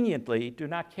conveniently do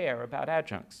not care about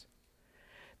adjuncts.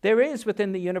 There is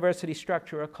within the university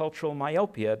structure a cultural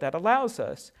myopia that allows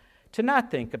us to not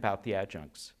think about the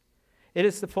adjuncts. It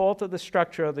is the fault of the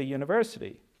structure of the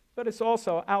university, but it's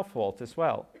also our fault as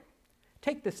well.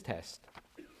 Take this test.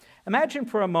 Imagine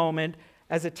for a moment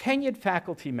as a tenured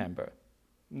faculty member,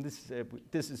 and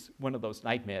this is one of those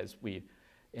nightmares we,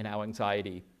 in our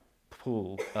anxiety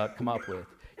pool, come up with.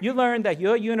 You learn that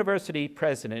your university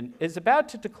president is about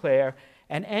to declare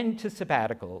an end to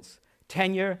sabbaticals,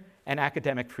 tenure, and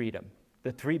academic freedom,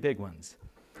 the three big ones.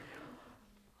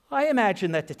 I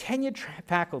imagine that the tenured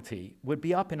faculty would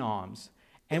be up in arms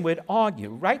and would argue,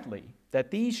 rightly,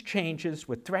 that these changes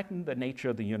would threaten the nature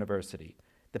of the university,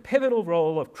 the pivotal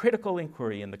role of critical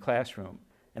inquiry in the classroom,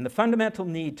 and the fundamental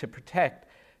need to protect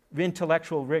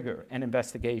intellectual rigor and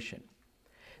investigation.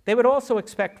 They would also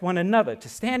expect one another to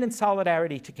stand in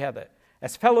solidarity together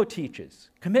as fellow teachers,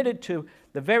 committed to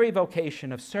the very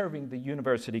vocation of serving the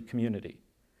university community.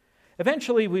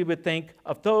 Eventually, we would think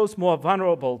of those more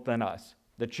vulnerable than us,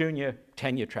 the junior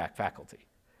tenure-track faculty.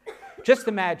 Just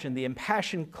imagine the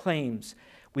impassioned claims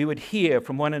we would hear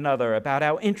from one another about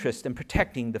our interest in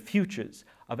protecting the futures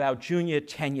of our junior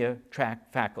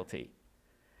tenure-track faculty.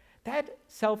 That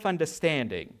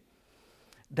self-understanding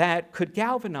that could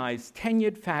galvanize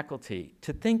tenured faculty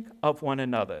to think of one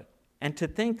another and to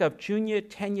think of junior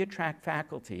tenure-track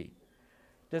faculty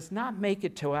does not make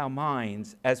it to our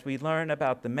minds as we learn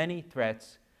about the many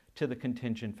threats to the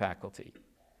contingent faculty.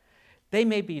 They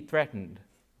may be threatened,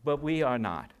 but we are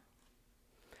not.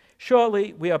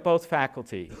 Surely, we are both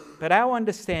faculty, but our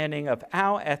understanding of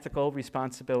our ethical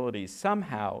responsibilities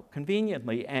somehow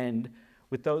conveniently end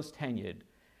with those tenured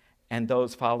and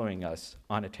those following us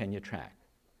on a tenure track.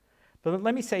 But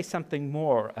let me say something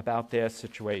more about their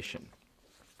situation.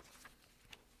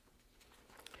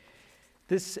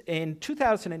 In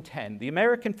 2010, the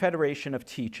American Federation of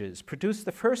Teachers produced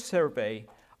the first survey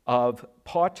of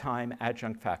part-time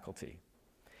adjunct faculty.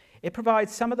 It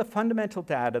provides some of the fundamental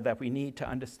data that we need to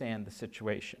understand the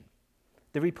situation.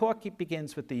 The report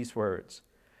begins with these words.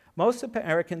 Most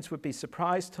Americans would be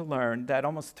surprised to learn that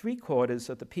almost 3/4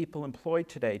 of the people employed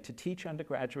today to teach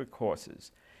undergraduate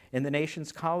courses in the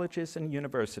nation's colleges and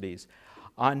universities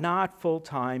are not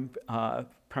full-time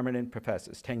permanent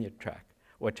professors, tenured track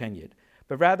or tenured,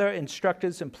 but rather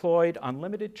instructors employed on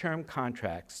limited-term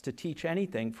contracts to teach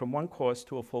anything from one course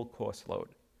to a full course load.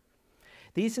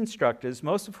 These instructors,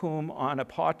 most of whom on a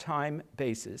part-time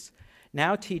basis,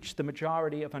 now teach the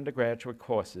majority of undergraduate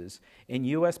courses in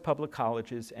U.S. public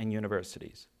colleges and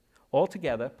universities.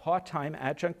 Altogether, part-time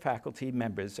adjunct faculty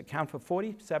members account for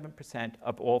 47%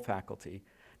 of all faculty,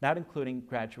 not including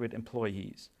graduate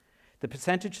employees. The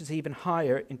percentage is even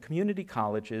higher in community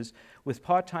colleges, with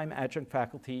part-time adjunct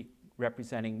faculty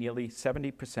representing nearly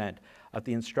 70% of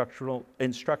the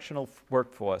instructional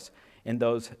workforce in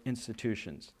those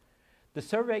institutions. The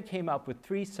survey came up with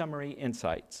 3 summary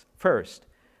insights. First,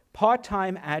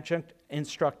 part-time adjunct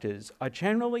instructors are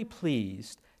generally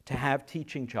pleased to have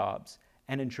teaching jobs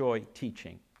and enjoy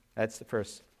teaching. That's the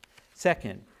first.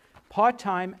 Second,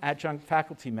 part-time adjunct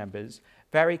faculty members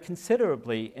vary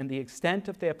considerably in the extent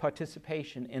of their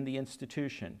participation in the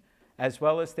institution, as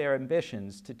well as their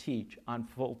ambitions to teach on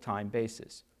a full-time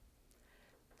basis.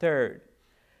 Third,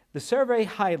 the survey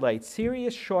highlights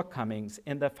serious shortcomings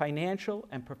in the financial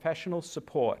and professional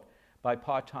support by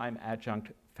part-time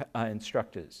adjunct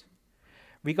instructors.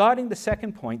 Regarding the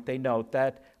second point, they note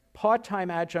that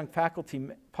part-time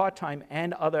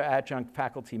and other adjunct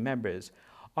faculty members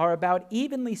are about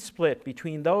evenly split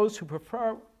between those who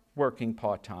prefer working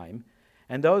part-time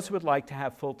and those who would like to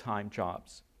have full-time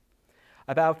jobs.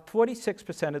 About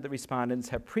 46% of the respondents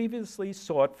have previously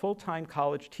sought full-time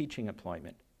college teaching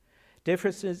employment.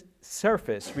 Differences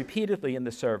surface repeatedly in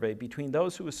the survey between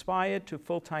those who aspire to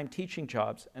full-time teaching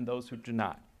jobs and those who do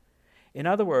not. In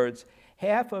other words,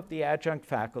 half of the adjunct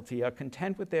faculty are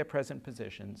content with their present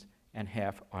positions and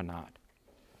half are not.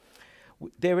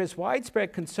 There is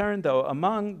widespread concern, though,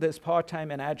 among this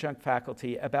part-time and adjunct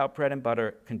faculty about bread and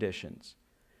butter conditions.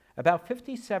 About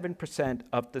 57%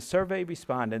 of the survey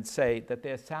respondents say that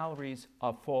their salaries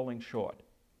are falling short.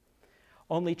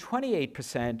 Only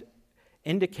 28%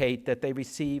 indicate that they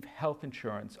receive health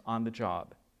insurance on the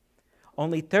job.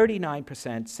 Only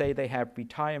 39% say they have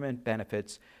retirement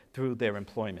benefits through their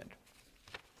employment.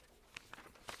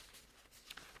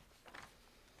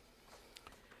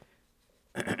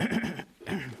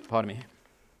 Pardon me.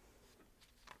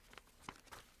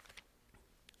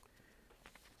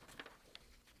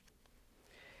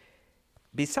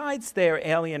 Besides their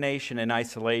alienation and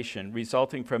isolation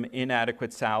resulting from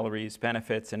inadequate salaries,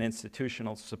 benefits, and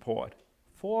institutional support,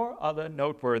 4 other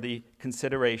noteworthy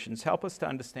considerations help us to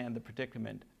understand the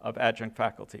predicament of adjunct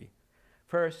faculty.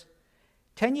 First,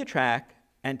 tenure track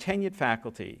and tenured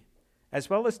faculty, as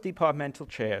well as departmental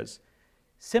chairs,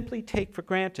 simply take for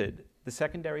granted the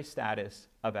secondary status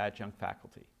of adjunct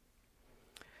faculty.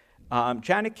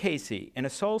 Janet Casey, in a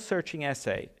soul-searching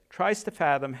essay, tries to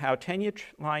fathom how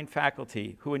tenure-line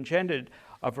faculty who engendered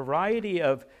a variety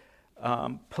of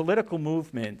political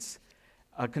movements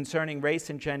concerning race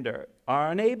and gender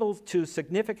are unable to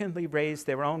significantly raise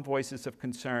their own voices of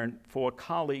concern for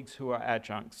colleagues who are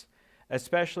adjuncts,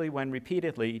 especially when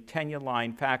repeatedly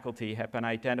tenure-line faculty have been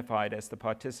identified as the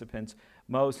participants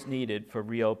most needed for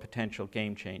real potential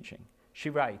game-changing. She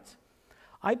writes,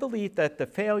 "I believe that the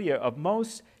failure of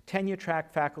most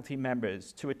tenure-track faculty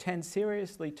members to attend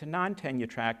seriously to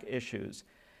non-tenure-track issues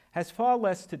has far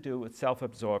less to do with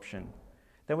self-absorption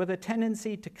than with a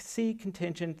tendency to see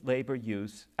contingent labor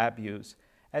abuse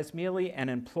as merely an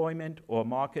employment or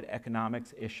market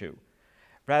economics issue,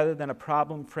 rather than a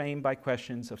problem framed by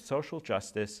questions of social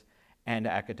justice and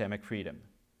academic freedom.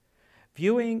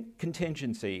 Viewing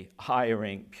contingency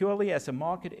hiring purely as a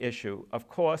market issue, of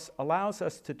course, allows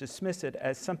us to dismiss it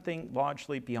as something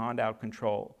largely beyond our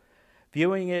control.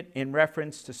 Viewing it in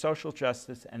reference to social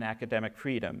justice and academic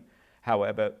freedom,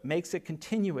 however, makes it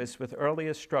continuous with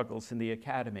earlier struggles in the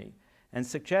academy and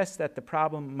suggests that the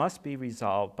problem must be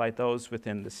resolved by those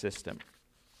within the system."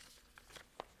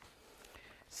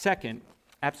 Second,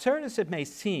 absurd as it may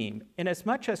seem,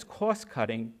 inasmuch as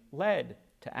cost-cutting led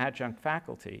to adjunct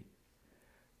faculty,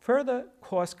 further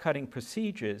cost-cutting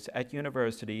procedures at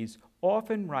universities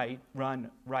often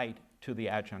run right to the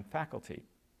adjunct faculty.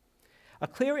 A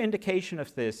clear indication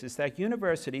of this is that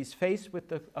universities faced with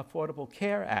the Affordable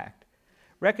Care Act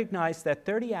recognize that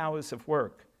 30 hours of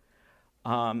work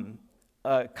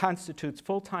constitutes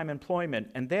full-time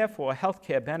employment, and therefore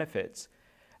healthcare benefits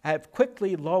have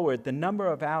quickly lowered the number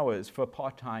of hours for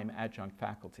part-time adjunct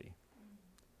faculty.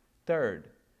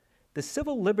 Third, the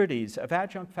civil liberties of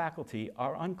adjunct faculty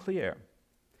are unclear.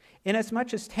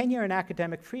 Inasmuch as tenure and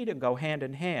academic freedom go hand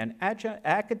in hand,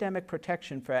 academic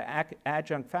protection for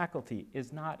adjunct faculty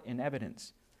is not in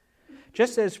evidence.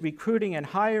 Just as recruiting and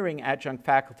hiring adjunct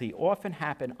faculty often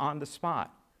happen on the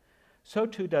spot, so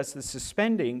too does the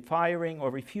suspending, firing,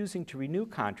 or refusing to renew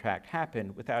contract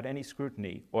happen without any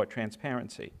scrutiny or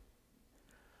transparency.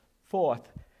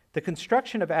 Fourth, the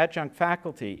construction of adjunct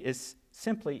faculty is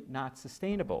simply not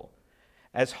sustainable.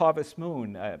 As Harvest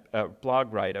Moon, a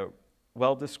blog writer,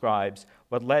 well describes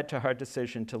what led to her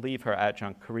decision to leave her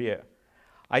adjunct career.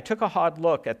 I took a hard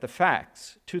look at the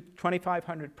facts,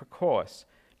 $2,500 per course,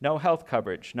 no health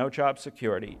coverage, no job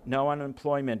security, no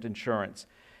unemployment insurance.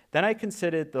 Then I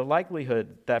considered the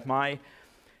likelihood that my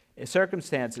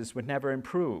circumstances would never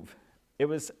improve. It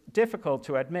was difficult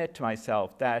to admit to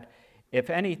myself that, if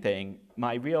anything,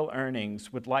 my real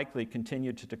earnings would likely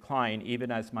continue to decline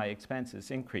even as my expenses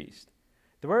increased.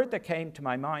 The word that came to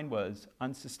my mind was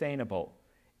unsustainable.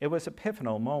 It was an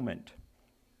epiphanal moment.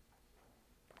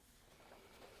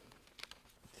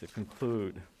 To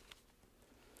conclude,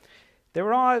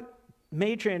 there are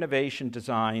major innovation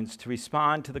designs to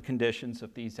respond to the conditions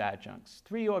of these adjuncts.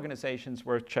 3 organizations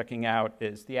worth checking out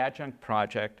is the Adjunct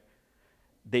Project,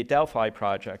 the Delphi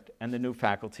Project, and the New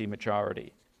Faculty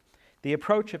Majority. The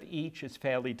approach of each is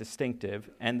fairly distinctive,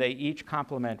 and they each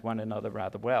complement one another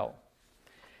rather well.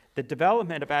 The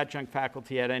development of adjunct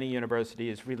faculty at any university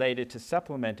is related to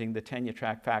supplementing the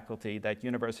tenure-track faculty that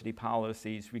university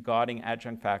policies regarding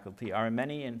adjunct faculty are in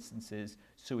many instances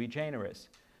sui generis.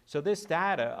 So this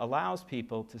data allows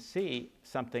people to see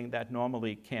something that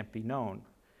normally can't be known.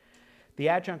 The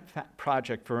Adjunct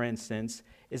Project, for instance,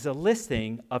 is a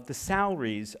listing of the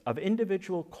salaries of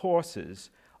individual courses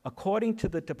according to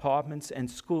the departments and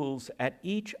schools at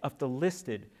each of the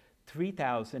listed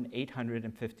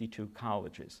 3,852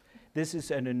 colleges. This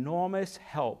is an enormous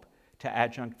help to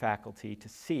adjunct faculty to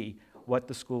see what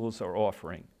the schools are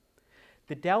offering.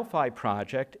 The Delphi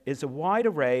Project is a wide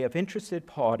array of interested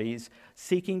parties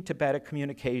seeking to better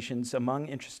communications among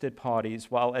interested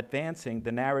parties while advancing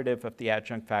the narrative of the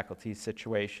adjunct faculty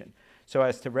situation, so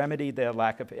as to remedy their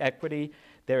lack of equity,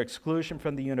 their exclusion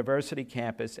from the university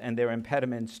campus, and their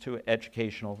impediments to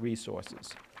educational resources.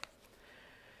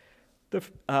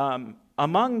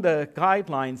 Among the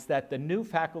guidelines that the New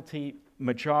Faculty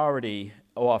Majority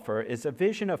offer is a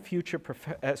vision of future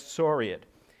professoriate.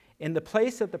 In the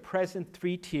place of the present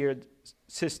 3-tiered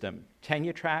system,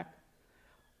 tenure track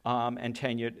and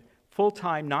tenured,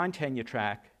 full-time non-tenure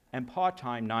track, and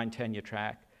part-time non-tenure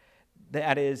track,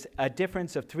 that is a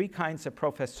difference of 3 kinds of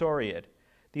professoriate.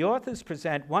 The authors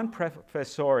present one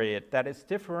professoriate that is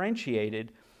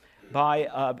differentiated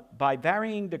by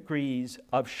varying degrees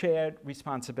of shared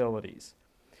responsibilities.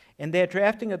 In their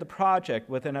drafting of the project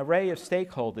with an array of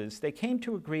stakeholders, they came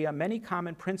to agree on many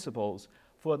common principles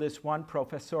for this one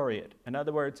professoriate. In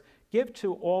other words, give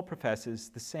to all professors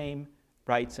the same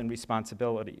rights and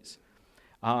responsibilities.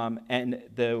 And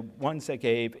the ones they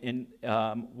gave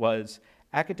was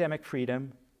academic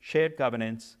freedom, shared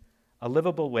governance, a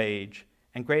livable wage,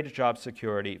 and greater job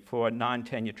security for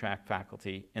non-tenure track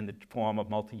faculty in the form of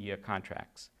multi-year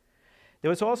contracts. There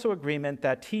was also agreement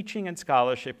that teaching and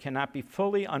scholarship cannot be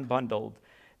fully unbundled,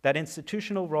 that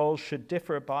institutional roles should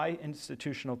differ by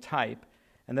institutional type,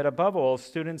 and that above all,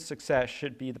 student success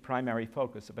should be the primary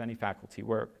focus of any faculty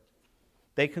work.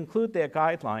 They conclude their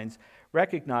guidelines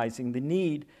recognizing the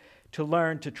need to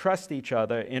learn to trust each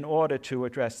other in order to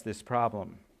address this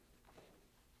problem.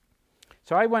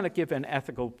 So I want to give an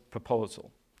ethical proposal.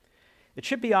 It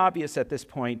should be obvious at this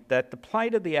point that the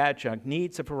plight of the adjunct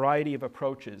needs a variety of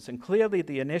approaches, and clearly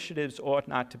the initiatives ought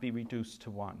not to be reduced to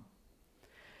one.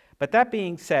 But that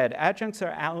being said, adjuncts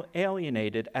are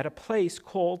alienated at a place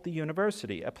called the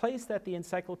university, a place that the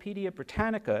Encyclopedia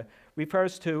Britannica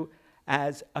refers to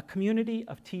as a community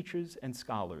of teachers and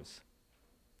scholars.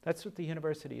 That's what the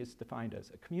university is defined as,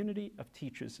 a community of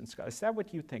teachers and scholars. Is that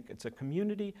what you think? It's a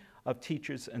community of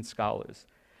teachers and scholars.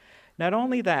 Not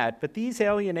only that, but these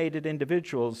alienated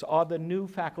individuals are the new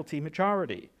faculty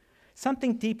majority.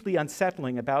 Something deeply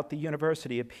unsettling about the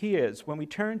university appears when we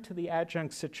turn to the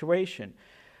adjunct situation,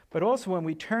 but also when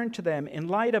we turn to them in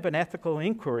light of an ethical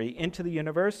inquiry into the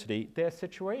university, their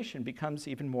situation becomes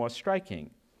even more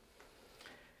striking.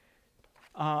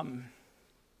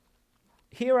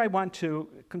 Here I want to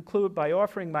conclude by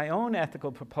offering my own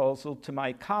ethical proposal to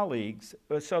my colleagues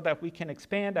so that we can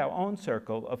expand our own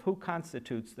circle of who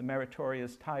constitutes the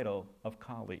meritorious title of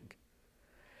colleague.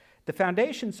 The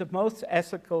foundations of most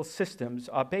ethical systems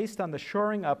are based on the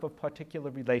shoring up of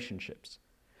particular relationships.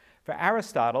 For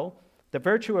Aristotle, the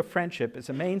virtue of friendship is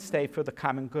a mainstay for the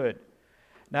common good,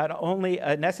 not only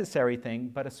a necessary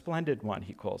thing, but a splendid one,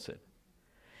 he calls it.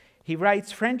 He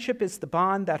writes, friendship is the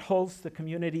bond that holds the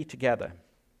community together,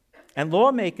 and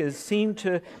lawmakers seem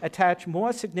to attach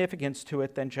more significance to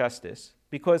it than justice,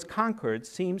 because concord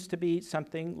seems to be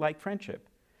something like friendship,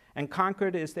 and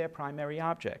concord is their primary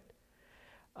object.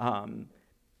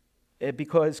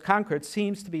 Because concord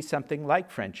seems to be something like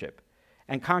friendship,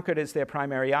 and concord is their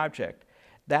primary object.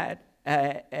 That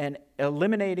an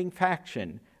eliminating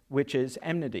faction, which is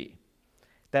enmity,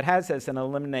 that has as an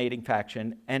eliminating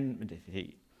faction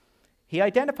enmity. He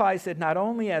identifies it not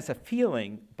only as a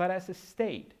feeling, but as a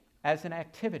state, as an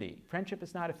activity. Friendship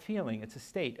is not a feeling, it's a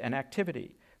state, an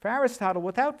activity. For Aristotle,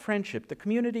 without friendship, the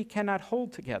community cannot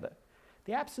hold together.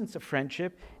 The absence of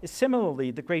friendship is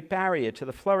similarly the great barrier to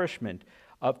the flourishment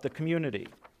of the community.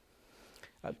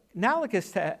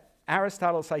 Analogous to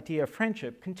Aristotle's idea of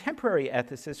friendship, contemporary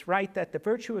ethicists write that the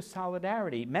virtue of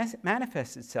solidarity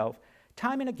manifests itself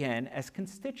time and again as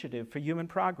constitutive for human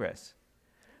progress.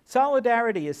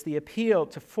 Solidarity is the appeal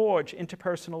to forge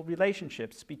interpersonal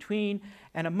relationships between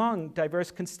and among diverse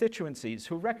constituencies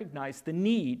who recognize the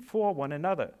need for one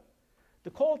another. The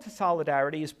call to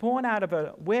solidarity is born out of an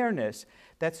awareness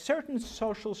that certain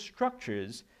social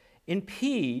structures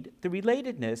impede the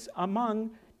relatedness among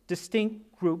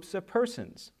distinct groups of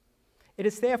persons. It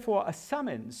is therefore a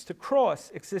summons to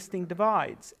cross existing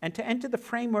divides and to enter the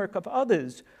framework of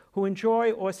others who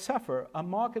enjoy or suffer a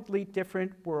markedly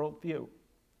different worldview.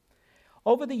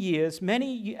 Over the years,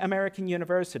 many American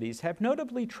universities have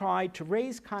notably tried to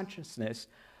raise consciousness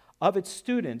of its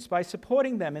students by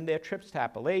supporting them in their trips to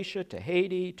Appalachia, to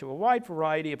Haiti, to a wide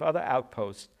variety of other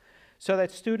outposts, so that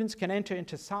students can enter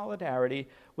into solidarity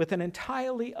with an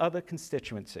entirely other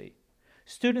constituency.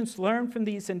 Students learn from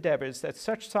these endeavors that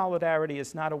such solidarity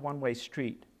is not a one-way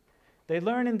street. They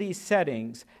learn in these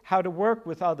settings how to work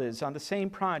with others on the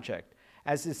same project,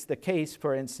 as is the case,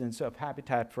 for instance, of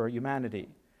Habitat for Humanity.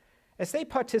 As they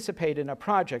participate in a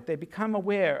project, they become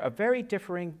aware of very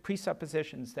differing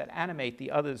presuppositions that animate the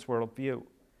other's worldview.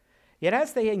 Yet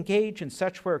as they engage in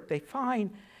such work, they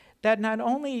find that not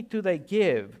only do they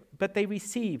give, but they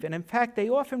receive. And in fact, they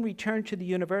often return to the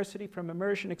university from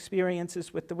immersion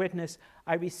experiences with the witness,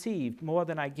 "I received more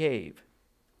than I gave."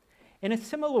 In a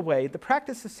similar way, the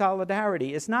practice of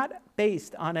solidarity is not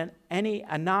based on any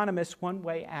anonymous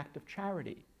one-way act of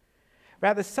charity.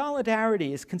 Rather,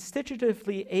 solidarity is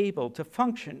constitutively able to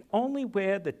function only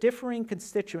where the differing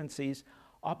constituencies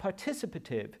are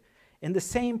participative in the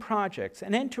same projects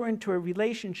and enter into a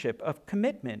relationship of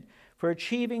commitment for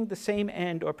achieving the same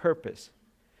end or purpose.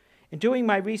 In doing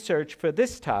my research for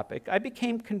this topic, I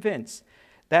became convinced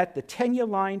that the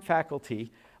tenure-line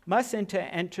faculty must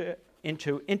enter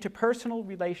into interpersonal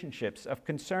relationships of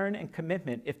concern and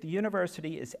commitment if the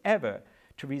university is ever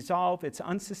to resolve its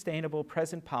unsustainable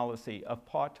present policy of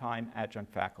part-time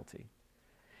adjunct faculty.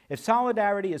 If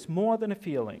solidarity is more than a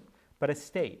feeling, but a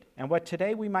state, and what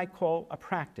today we might call a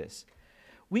practice,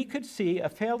 we could see a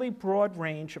fairly broad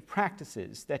range of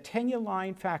practices that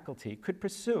tenure-line faculty could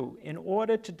pursue in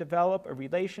order to develop a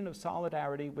relation of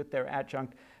solidarity with their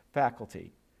adjunct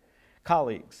faculty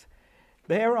colleagues.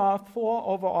 There are 4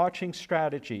 overarching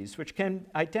strategies which can be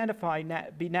identified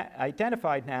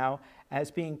now as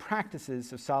being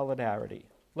practices of solidarity.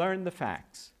 Learn the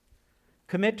facts.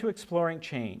 Commit to exploring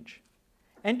change.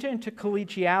 Enter into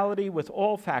collegiality with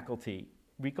all faculty,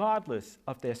 regardless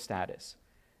of their status,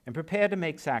 and prepare to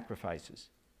make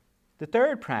sacrifices. The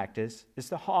third practice is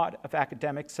the heart of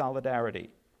academic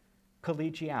solidarity,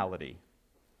 collegiality.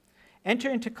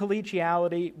 Enter into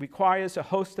collegiality requires a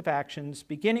host of actions,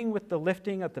 beginning with the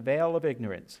lifting of the veil of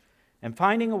ignorance and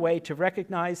finding a way to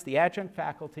recognize the adjunct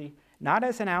faculty not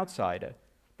as an outsider,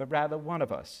 but rather one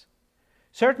of us.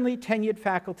 Certainly, tenured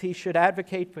faculty should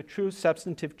advocate for true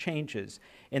substantive changes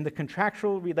in the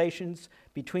contractual relations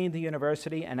between the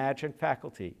university and adjunct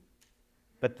faculty.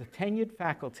 But the tenured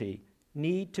faculty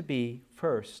need to be,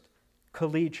 first,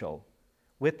 collegial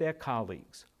with their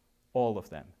colleagues, all of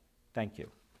them. Thank you.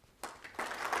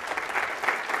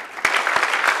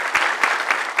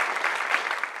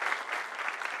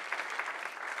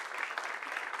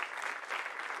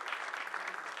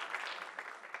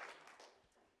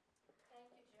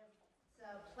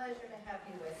 Pleasure to have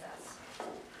you with us.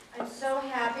 I'm so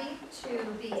happy to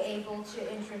be able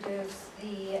to introduce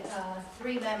the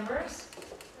 3 members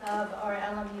of our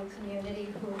LMU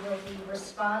community who will be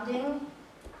responding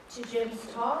to Jim's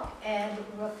talk and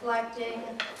reflecting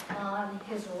on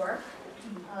his work,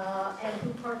 and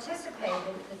who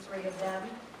participated, the 3 of them,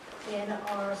 in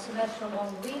our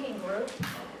semester-long reading group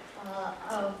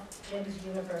of Jim's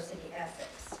University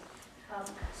Ethics.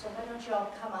 So why don't you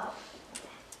all come up?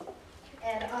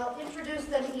 And I'll introduce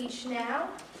them each now,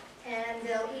 and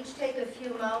they'll each take a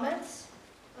few moments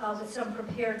with some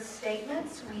prepared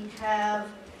statements. We have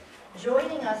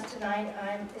joining us tonight,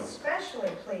 I'm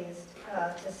especially pleased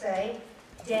to say,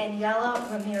 Daniela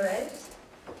Ramirez,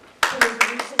 who is a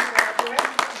recent graduate.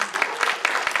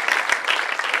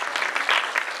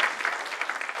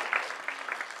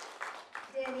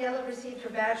 Daniela received her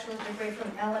bachelor's degree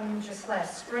from LMU just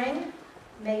last spring,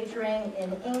 majoring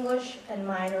in English and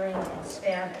minoring in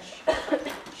Spanish.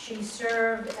 She She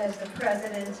served as the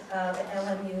president of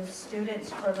LMU's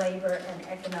Students for Labor and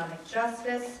Economic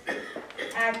Justice,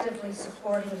 actively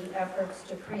supporting the efforts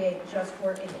to create just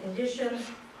working conditions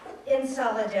in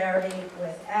solidarity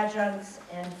with adjuncts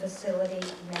and facility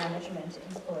management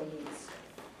employees.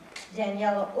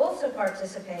 Daniela also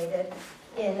participated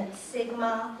in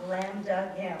Sigma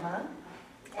Lambda Gamma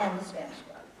and the Spanish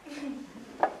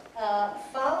Club.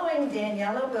 Following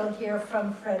Daniela, we'll hear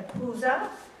from Fred Puza,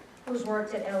 who's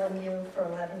worked at LMU for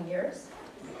 11 years,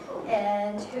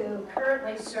 and who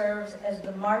currently serves as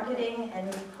the marketing and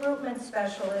recruitment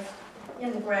specialist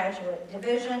in the graduate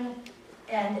division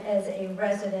and as a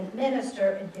resident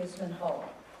minister in Houston Hall.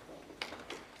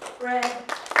 Fred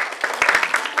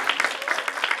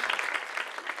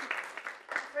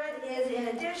is, in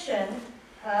addition,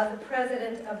 the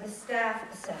president of the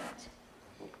Staff Senate.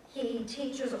 He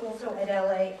teaches also at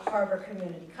LA Harbor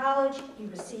Community College. He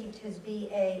received his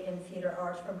BA in Theater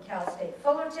Arts from Cal State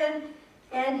Fullerton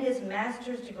and his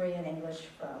master's degree in English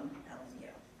from LMU.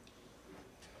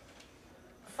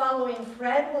 Following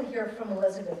Fred, we'll hear from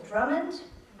Elizabeth Drummond,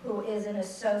 who is an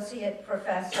associate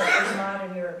professor in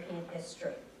modern European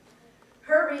history.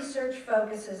 Her research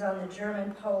focuses on the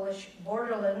German-Polish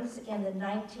borderlands in the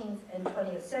 19th and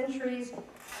 20th centuries,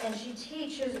 and she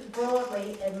teaches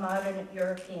broadly in modern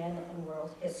European and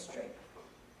world history.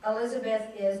 Elizabeth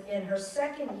is in her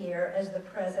second year as the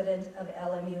president of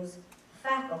LMU's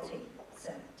Faculty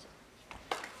Senate.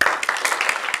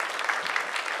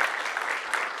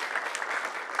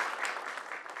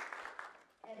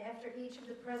 After each of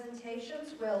the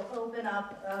presentations, we'll open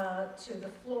up to the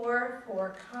floor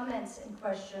for comments and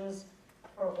questions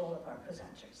for all of our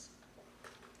presenters.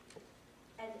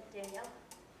 And Danielle.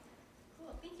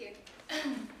 Cool, thank you.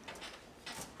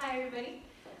 Hi, everybody.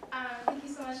 Thank you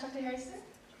so much, Dr. Harrison.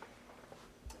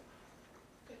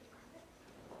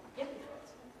 Yep.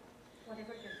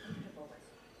 Whatever you're comfortable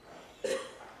with.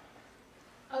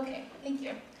 Okay, thank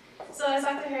you. So as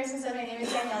Dr. Harrison said, my name is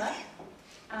Daniela.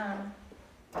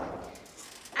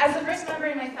 As the first member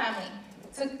in my family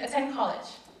to attend college,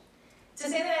 to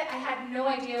say that I had no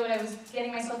idea what I was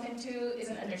getting myself into is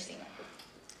an understatement.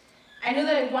 I knew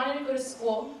that I wanted to go to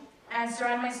school and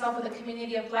surround myself with a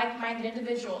community of like-minded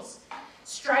individuals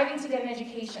striving to get an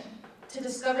education, to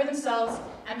discover themselves,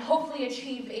 and hopefully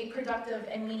achieve a productive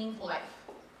and meaningful life.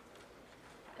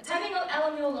 Attending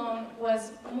LMU alone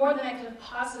was more than I could have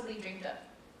possibly dreamed of,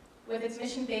 with its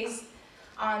mission based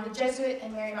on the Jesuit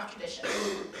and Marymount tradition.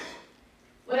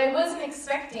 What I wasn't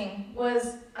expecting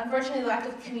was, unfortunately, the lack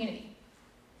of community,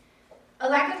 a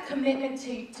lack of commitment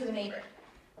to the neighbor.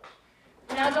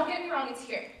 Now, don't get me wrong, it's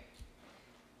here.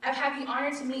 I've had the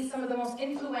honor to meet some of the most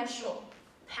influential,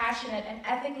 passionate, and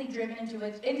ethically driven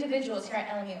individuals here at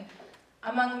LMU,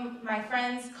 among my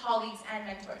friends, colleagues, and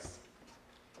mentors.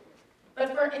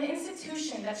 But for an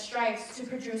institution that strives to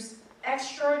produce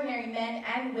extraordinary men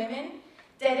and women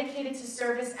dedicated to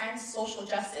service and social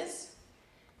justice,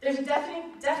 there's a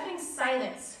deafening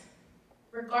silence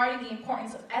regarding the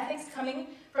importance of ethics coming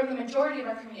from the majority of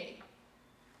our community.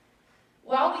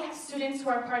 While we have students who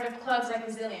are part of clubs like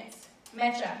Resilience,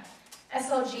 MECHA,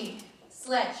 SLG,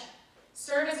 SLEDGE,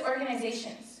 service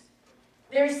organizations,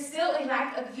 there is still a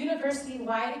lack of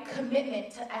university-wide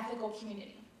commitment to ethical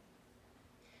community.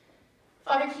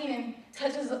 Father Keenan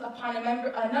touches upon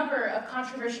a number of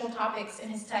controversial topics in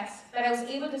his text that I was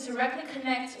able to directly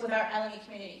connect with our LMU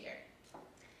community here.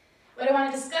 But I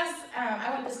want to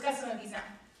discuss some of these now.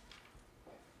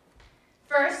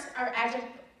 First, our adjunct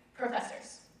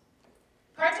professors.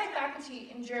 Part-time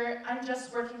faculty endure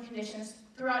unjust working conditions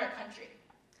throughout our country.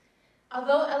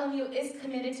 Although LMU is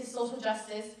committed to social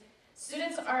justice,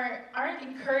 students aren't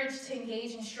encouraged to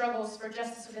engage in struggles for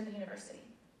justice within the university.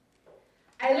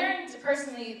 I learned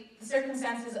personally the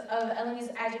circumstances of LMU's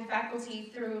adjunct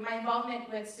faculty through my involvement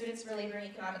with Students for Labor and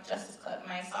Economic Justice Club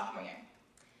my sophomore year.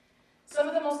 Some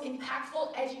of the most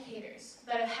impactful educators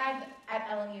that I've had at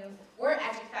LMU were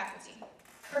adjunct faculty,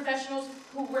 professionals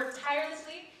who work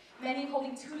tirelessly, many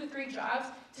holding 2 to 3 jobs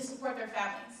to support their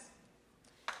families.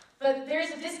 But there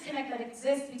is a disconnect that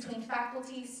exists between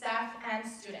faculty, staff, and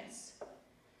students.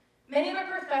 Many of our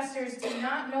professors do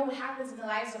not know what happens in the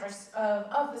lives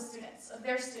of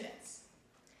their students.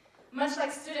 Much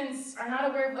like students are not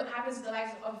aware of what happens in the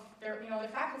lives of their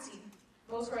faculty,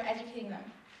 those who are educating them.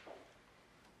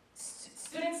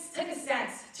 Students took a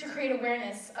stance to create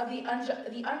awareness of the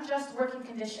unjust working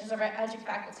conditions of our adjunct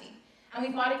faculty, and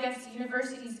we fought against the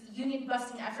university's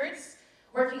union-busting efforts,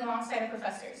 working alongside our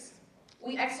professors.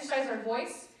 We exercised our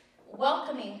voice,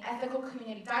 welcoming ethical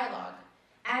community dialogue,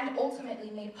 and ultimately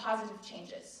made positive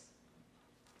changes.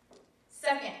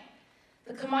 Second,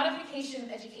 the commodification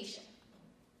of education.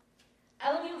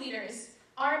 LMU leaders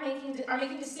are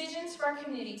making decisions for our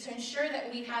community to ensure that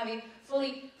we have a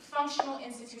fully functional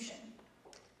institution.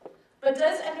 But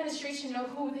does administration know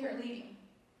who they are leading?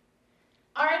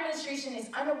 Our administration is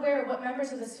unaware of what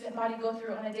members of the student body go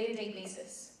through on a day-to-day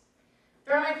basis.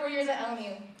 Throughout my 4 years at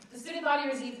LMU, the student body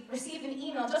received an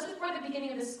email just before the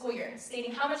beginning of the school year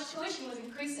stating how much tuition was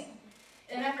increasing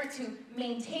in an effort to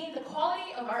maintain the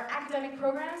quality of our academic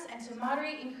programs and to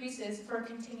moderate increases for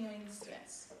continuing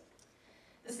students.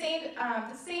 The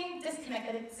same disconnect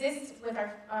that exists with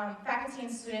our faculty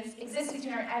and students exists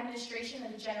between our administration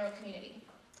and the general community.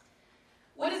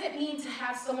 What does it mean to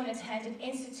have someone attend an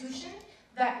institution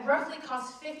that roughly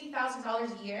costs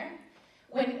 $50,000 a year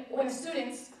when a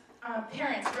student's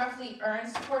parents roughly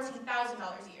earns $14,000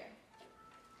 a year?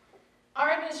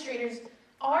 Are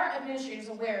administrators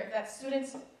aware that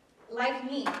students like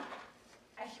me,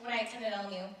 when I attended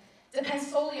LMU, depend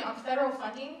solely on federal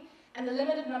funding and the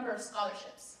limited number of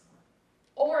scholarships?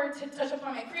 Or to touch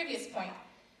upon my previous point,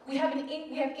 we have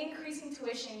increasing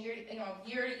tuition year to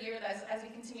year as we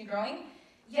continue growing,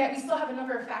 yet we still have a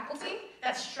number of faculty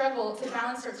that struggle to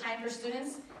balance their time for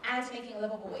students and to making a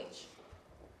livable wage.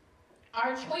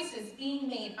 Our choices being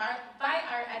made by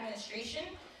our administration,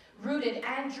 rooted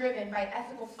and driven by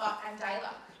ethical thought and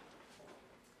dialogue.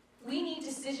 We need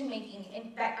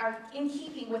decision-making that are in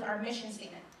keeping with our mission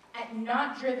statement and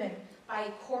not driven by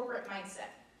a corporate mindset.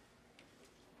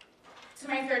 To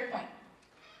my third point,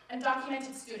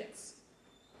 undocumented students.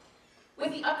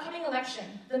 With the upcoming election,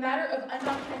 the matter of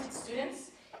undocumented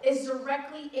students is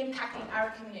directly impacting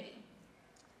our community.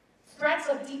 Threats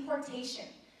of deportation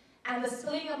and the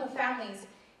splitting up of families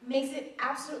makes it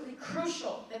absolutely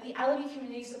crucial that the LMU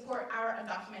community support our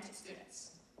undocumented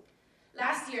students.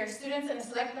 Last year, students and a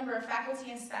select number of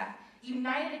faculty and staff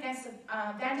united against the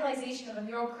vandalization of a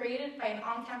mural created by an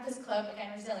on-campus club,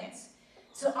 again, Resilience,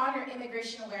 to honor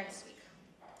Immigration Awareness Week.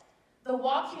 The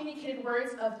wall communicated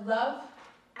words of love,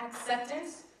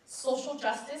 acceptance, social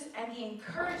justice, and the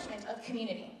encouragement of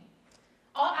community.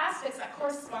 All aspects that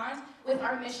correspond with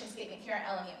our mission statement here at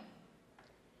LMU.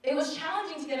 It was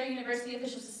challenging to get our university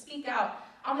officials to speak out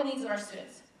on the needs of our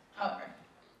students, however.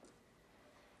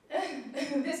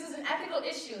 This is an ethical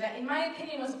issue that, in my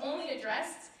opinion, was only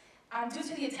addressed due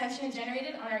to the attention it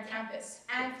generated on our campus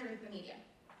and through the media.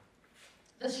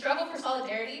 The struggle for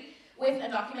solidarity with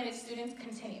undocumented students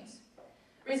continues.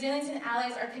 Resilience and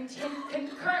allies are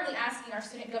currently asking our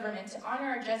student government to honor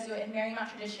our Jesuit and Marymount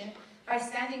tradition by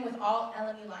standing with all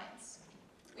LMU Lions.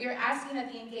 We are asking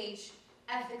that they engage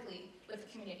ethically with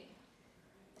the community.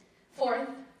 Fourth,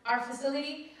 our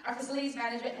facilities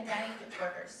management and dining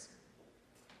workers.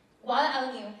 While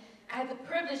at LMU, I had the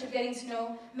privilege of getting to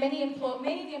know many of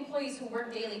the employees who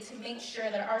work daily to make sure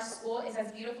that our school is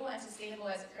as beautiful and sustainable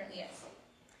as it currently is.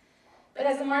 But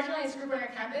as a marginalized group on our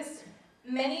campus,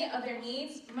 many of their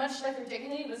needs, much like their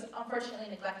dignity, was unfortunately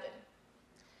neglected.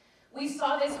 We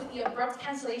saw this with the abrupt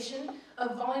cancellation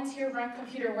of volunteer-run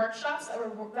computer workshops that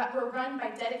were run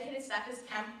by dedicated staff.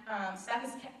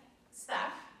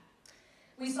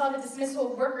 We saw the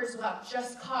dismissal of workers without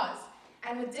just cause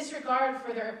and with disregard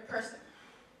for their person.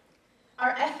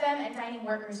 Our FM and dining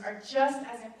workers are just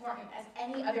as important as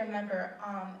any other member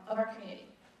of our community.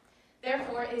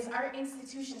 Therefore, it is our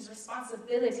institution's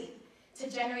responsibility to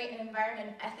generate an environment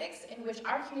of ethics in which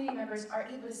our community members are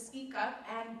able to speak up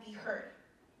and be heard.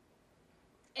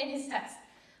 In his text,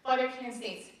 Father Keenan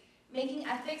states, making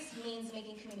ethics means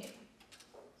making community.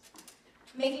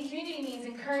 Making community means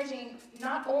encouraging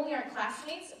not only our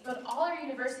classmates, but all our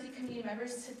university community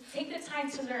members to take the time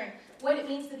to learn what it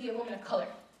means to be a woman of color,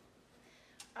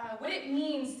 what it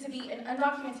means to be an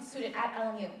undocumented student at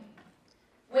LMU,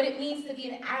 what it means to be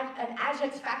an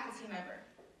adjunct faculty member,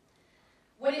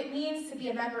 what it means to be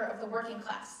a member of the working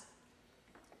class.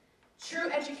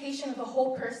 True education of the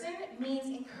whole person means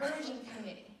encouraging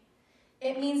community.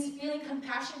 It means feeling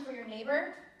compassion for your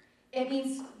neighbor. It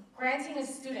means granting a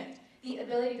student the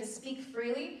ability to speak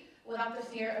freely without the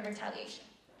fear of retaliation.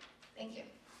 Thank you.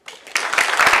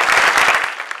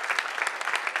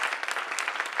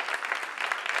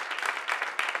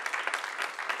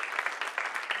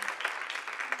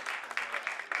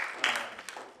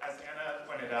 As Anna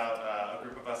pointed out, a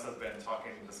group of us have been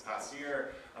talking this past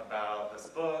year about this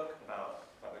book, about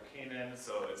Father Keenan,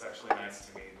 so it's actually nice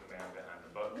to meet the man behind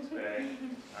the book today.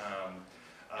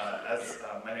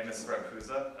 My name is Fred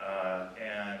Kuza,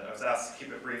 and I was asked to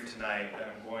keep it brief tonight, and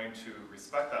I'm going to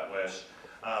respect that wish,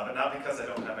 but not because I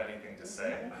don't have anything to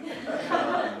say.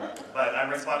 But I'm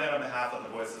responding on behalf of the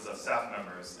voices of staff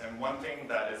members, and one thing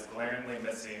that is glaringly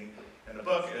missing in the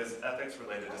book is ethics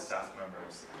related to staff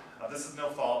members. This is no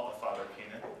fault of Father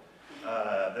Keenan.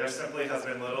 There simply has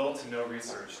been little to no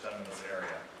research done in this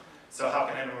area. So how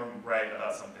can anyone write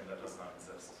about something that does not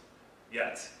exist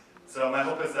yet? So my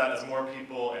hope is that as more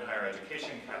people in higher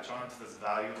education catch on to this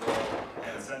valuable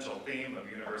and essential theme of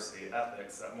university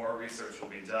ethics, that more research will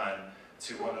be done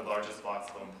to one of the largest blocks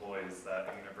of employees that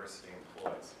a university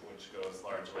employs, which goes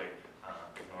largely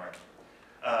ignored.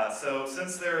 So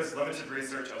since there is limited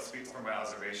research, I'll speak from my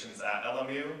observations at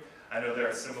LMU. I know there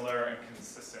are similar and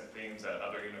consistent themes at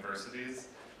other universities.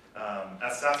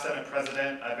 As Staff Senate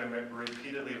President, I've been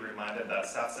repeatedly reminded that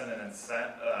Staff Senate and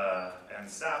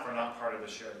staff are not part of the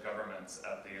shared governments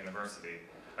at the university.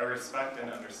 I respect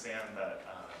and understand that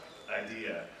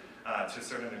idea to a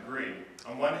certain degree.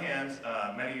 On one hand,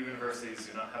 many universities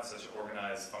do not have such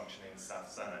organized, functioning Staff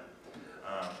Senate.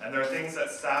 And there are things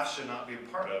that staff should not be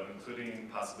a part of, including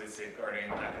possibly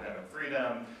safeguarding academic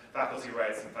freedom, faculty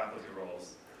rights, and faculty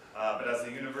roles. But as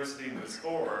the university moves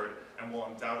forward and will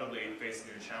undoubtedly face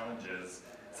new challenges,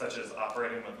 such as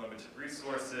operating with limited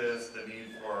resources, the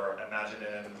need for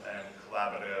imaginative and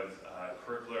collaborative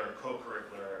curricular,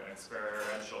 co-curricular, and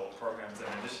experiential programs and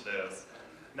initiatives,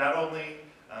 not only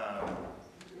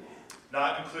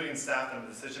not including staff in the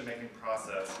decision-making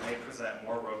process may present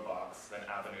more roadblocks than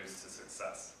avenues to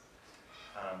success.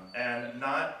 And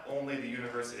not only the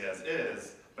university as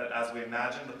is, but as we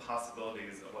imagine the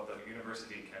possibilities of what the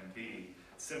university can be,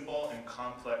 simple and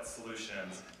complex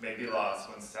solutions may be lost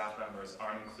when staff members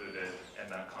aren't included in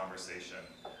that conversation.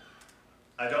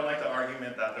 I don't like the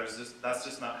argument that that's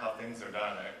just not how things are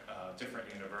done at different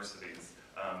universities,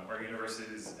 or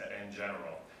universities in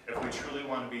general. If we truly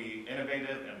want to be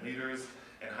innovative and leaders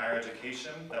in higher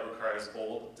education, that requires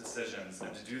bold decisions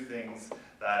and to do things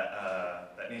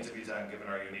that, that need to be done given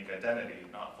our unique identity,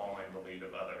 not following the lead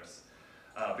of others.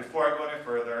 Before I go any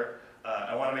further,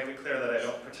 I want to make it clear that I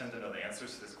don't pretend to know the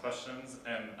answers to these questions,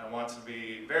 and I want to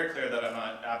be very clear that I'm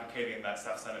not advocating that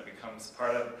Staff Senate becomes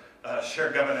part of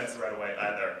shared governance right away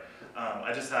either.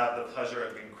 I just have the pleasure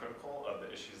of being critical of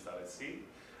the issues that I see,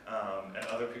 and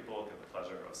other people get the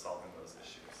pleasure of solving those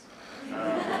issues.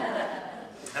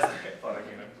 As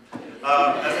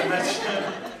I mentioned,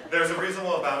 there's a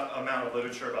reasonable amount of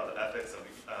literature about the ethics of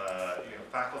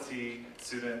faculty,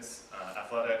 students,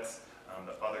 athletics,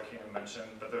 that Father Keenan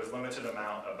mentioned, but there's limited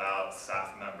amount about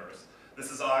staff members. This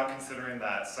is odd considering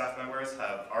that staff members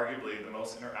have arguably the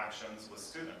most interactions with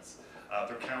students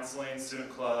through counseling, student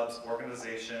clubs,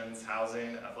 organizations,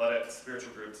 housing, athletics,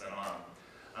 spiritual groups, and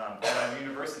on. At a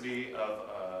university of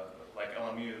like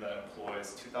LMU that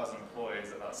employs 2,000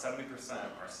 employees, about 70%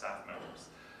 are staff members.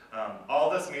 All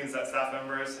this means that staff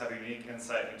members have unique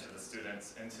insight into the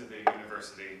students, into the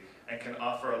university, and can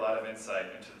offer a lot of insight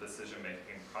into the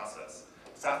decision-making process.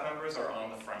 Staff members are on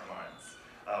the front lines.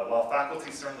 While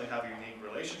faculty certainly have a unique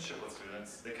relationship with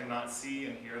students, they cannot see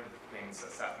and hear the things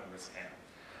that staff members can.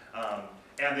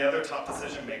 And the other top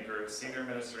decision makers, senior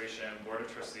administration, board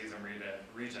of trustees, and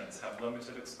regents have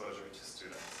limited exposure to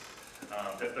students.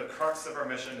 If the crux of our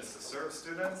mission is to serve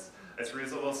students, it's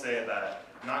reasonable to say that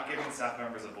not giving staff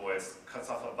members a voice cuts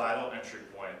off a vital entry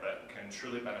point that can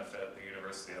truly benefit the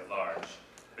university at large.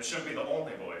 It shouldn't be the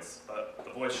only voice, but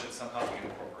the voice should somehow be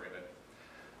incorporated.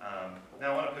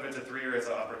 Now I want to pivot to 3 areas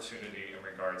of opportunity in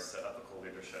regards to ethical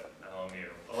leadership at LMU.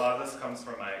 A lot of this comes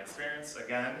from my experience,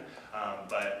 again,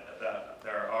 but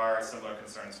there are similar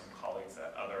concerns from colleagues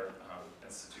at other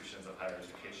institutions of higher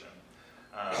education.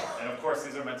 And of course,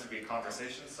 these are meant to be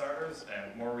conversation starters,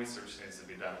 and more research needs to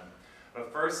be done.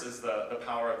 But first is the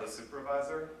power of the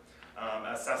supervisor.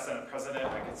 As Staff Senate President,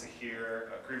 I get to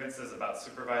hear grievances about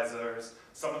supervisors.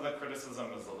 Some of the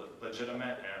criticism is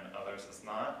legitimate and others is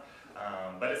not.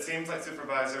 But it seems like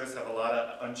supervisors have a lot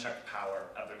of unchecked power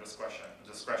at their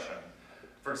discretion.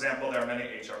 For example, there are many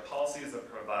HR policies that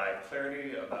provide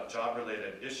clarity about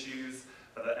job-related issues.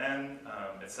 But at the end,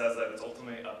 it says that it's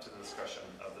ultimately up to the discretion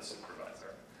of the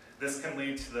supervisor. This can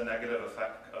lead to the negative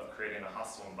effect of creating a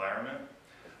hostile environment.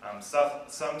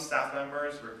 Some staff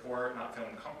members report not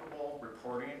feeling comfortable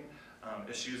reporting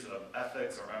issues of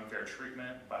ethics or unfair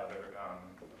treatment by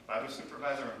their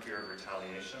supervisor in fear of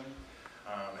retaliation.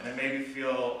 And it made me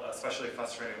feel especially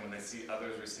frustrating when they see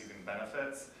others receiving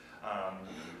benefits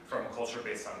from a culture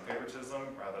based on favoritism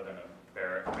rather than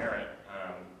a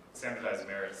standardized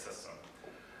merit system.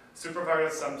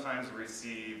 Supervisors sometimes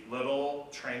receive little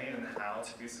training in how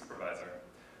to be supervisor.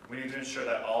 We need to ensure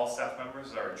that all staff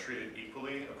members are treated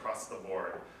equally across the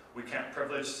board. We can't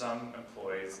privilege some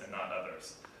employees and not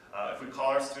others. If we call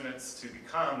our students to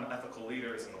become ethical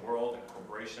leaders in the world, in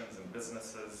corporations and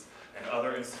businesses and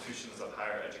other institutions of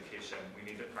higher education, we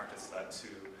need to practice that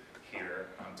too here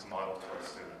to model to our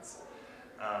students.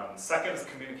 Second is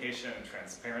communication and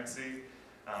transparency.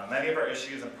 Many of our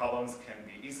issues and problems can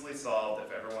be easily solved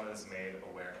if everyone is made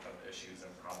aware of issues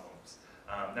and problems.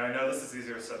 Now I know this is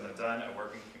easier said than done at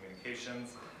work in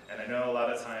communications, and I know a lot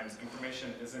of times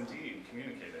information is indeed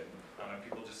communicated, and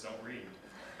people just don't read.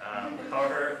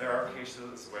 However, there are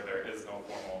cases where there is no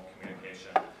formal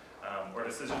communication, where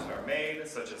decisions are made,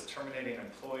 such as terminating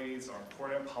employees, or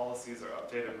important policies are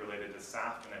updated related to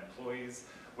staff and employees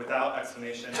without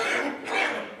explanation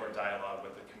or dialogue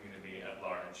with the community at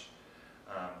large.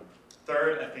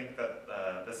 Third, I think that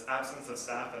this absence of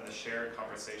staff and the shared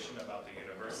conversation about the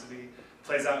university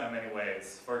plays out in many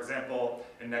ways. For example,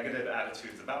 in negative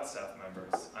attitudes about staff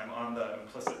members. I'm on the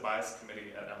implicit bias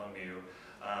committee at LMU,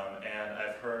 and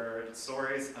I've heard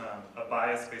stories of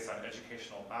bias based on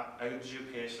educational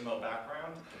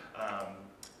background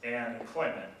and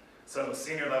employment. So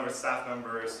senior level staff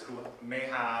members who may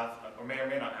have, or may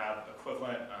not have,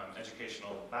 equivalent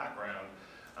educational background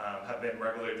have been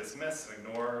regularly dismissed and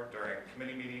ignored during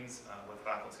committee meetings with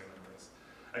faculty members.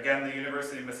 Again, the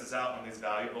university misses out on these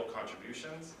valuable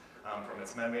contributions from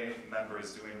its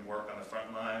members doing work on the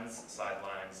front lines,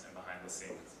 sidelines, and behind the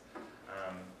scenes.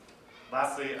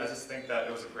 Lastly, I just think that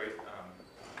it was a great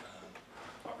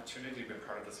opportunity to be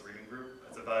part of this reading group.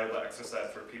 It's a valuable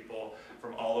exercise for people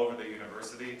from all over the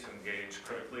university to engage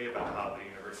critically about how the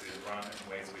university is run and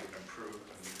ways we can improve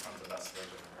and become the best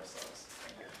version of ourselves.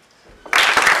 Thank you.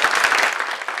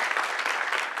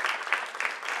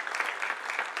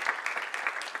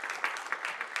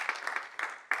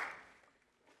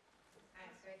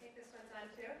 So I think this one's on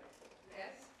too?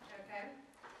 Yes? Okay.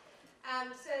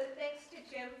 So thanks to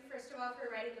Jim, first of all, for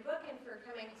writing the book and for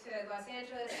coming to Los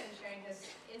Angeles and sharing his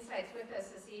insights with us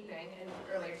this evening and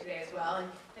earlier today as well. And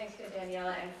thanks to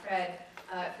Daniela and Fred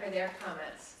for their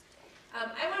comments.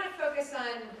 I want to focus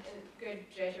on, in good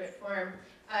Jesuit form,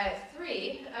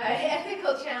 three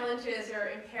ethical challenges or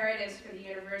imperatives for the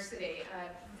university,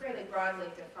 fairly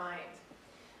broadly defined.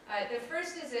 The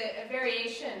first is a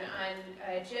variation on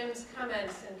Jim's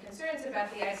comments and concerns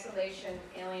about the isolation,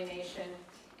 alienation,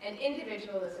 and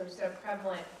individualism so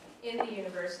prevalent in the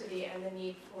university and the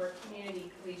need for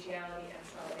community collegiality and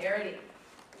solidarity.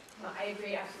 I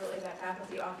agree absolutely that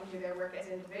faculty often do their work as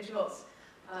individuals.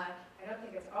 I don't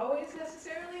think it's always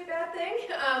necessarily a bad thing,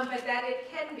 but that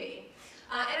it can be.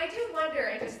 And I do wonder,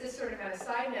 and just this sort of on a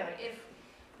side note, if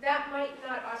that might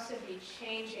not also be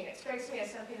changing. It strikes me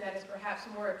as something that is perhaps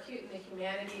more acute in the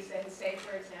humanities than, say,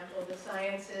 for example, the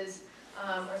sciences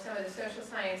or some of the social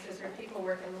sciences where people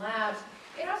work in labs.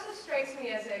 It also strikes me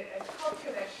as a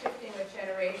culture that's shifting with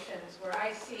generations, where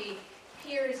I see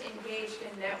peers engaged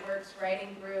in networks,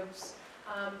 writing groups,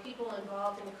 people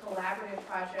involved in collaborative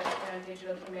projects around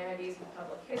digital humanities and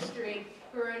public history,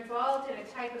 who are involved in a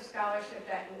type of scholarship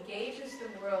that engages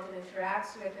the world and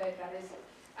interacts with it, that is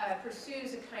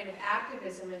pursues a kind of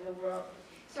activism in the world.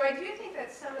 So I do think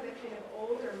that some of the kind of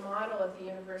older model of the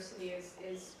university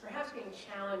is perhaps being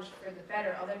challenged for the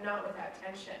better, although not without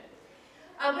tension.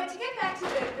 But to get back to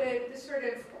the sort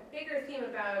of bigger theme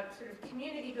about sort of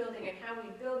community building and how we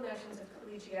build notions of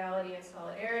collegiality and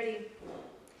solidarity,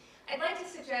 I'd like to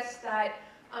suggest that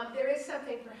there is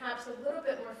something perhaps a little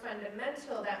bit more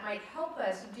fundamental that might help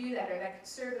us do that, or that could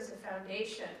serve as a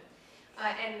foundation.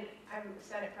 And I'm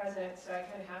Senate President, so I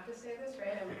kind of have to say this,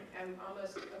 right? I'm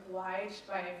almost obliged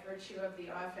by virtue of the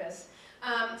office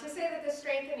to say that the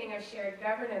strengthening of shared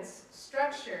governance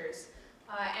structures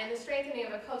and the strengthening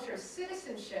of a culture of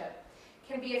citizenship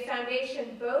can be a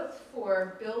foundation both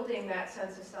for building that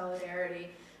sense of solidarity,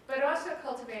 but also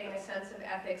cultivating a sense of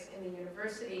ethics in the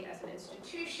university as an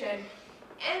institution,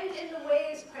 and in the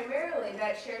ways primarily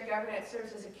that shared governance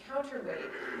serves as a counterweight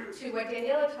to what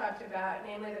Daniela talked about,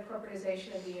 namely the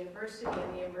corporatization of the university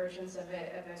and the emergence of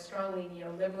a strongly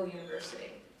neoliberal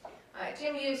university.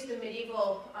 Jim used the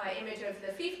medieval image of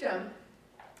the fiefdom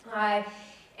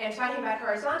and talking about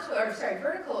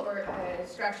vertical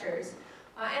structures.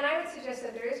 And I would suggest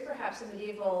that there is perhaps a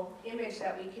medieval image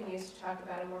that we can use to talk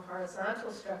about a more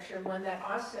horizontal structure, one that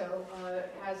also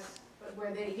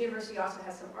where the university also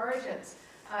has some origins,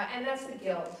 and that's the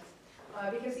guild.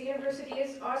 Because the university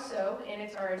is also, in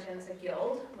its origins, a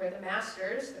guild, where the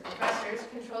masters, the professors,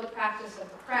 control the practice of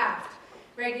the craft,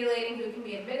 regulating who can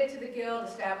be admitted to the guild,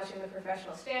 establishing the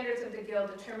professional standards of the guild,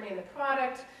 determining the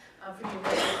product for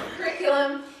university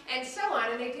curriculum, and so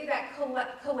on. And they do that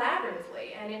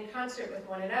collaboratively and in concert with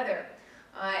one another.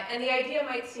 And the idea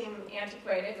might seem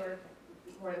antiquated, or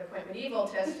more to the point, medieval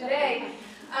to us today,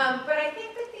 but I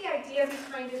think that the idea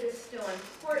behind it is still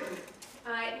important.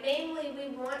 Namely,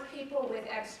 we want people with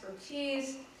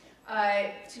expertise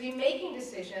to be making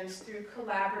decisions through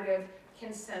collaborative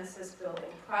consensus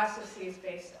building processes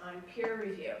based on peer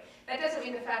review. That doesn't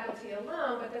mean the faculty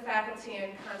alone, but the faculty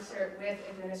in concert with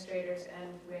administrators and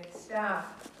with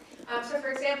staff. So for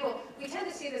example, we tend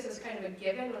to see this as kind of a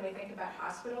given when we think about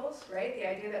hospitals, right? The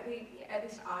idea that we, at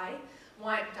least I,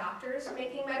 want doctors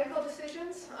making medical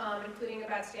decisions, including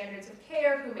about standards of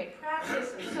care, who may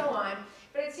practice, and so on.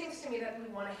 But it seems to me that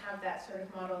we want to have that sort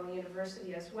of model in the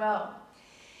university as well.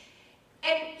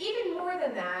 And even more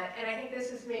than that, and I think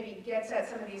this is maybe gets at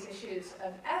some of these issues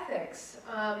of ethics,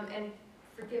 and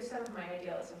forgive some of my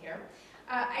idealism here,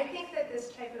 I think that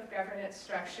this type of governance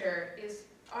structure is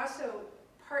also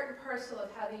part and parcel of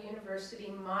how the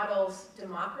university models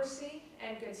democracy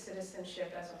and good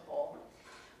citizenship as a whole.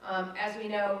 As we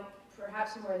know,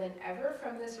 perhaps more than ever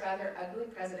from this rather ugly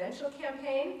presidential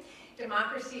campaign,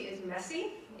 democracy is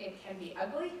messy, it can be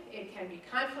ugly, it can be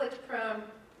conflict prone,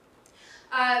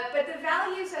 but the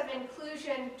values of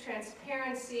inclusion,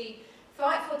 transparency,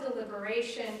 thoughtful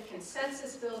deliberation,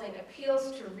 consensus building,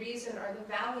 appeals to reason are the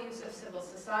values of civil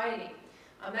society.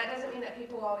 That doesn't mean that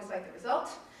people will always like the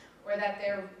result, or that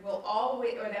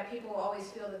people will always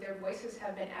feel that their voices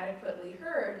have been adequately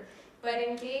heard, but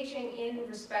engaging in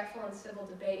respectful and civil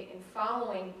debate and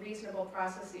following reasonable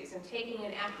processes and taking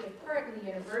an active part in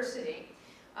the university.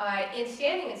 In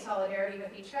standing in solidarity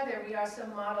with each other, we also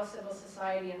model civil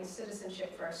society and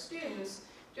citizenship for our students,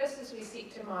 just as we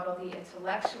seek to model the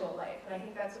intellectual life. And I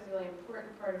think that's a really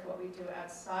important part of what we do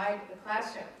outside the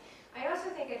classroom. I also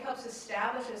think it helps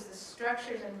establish the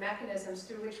structures and mechanisms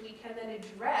through which we can then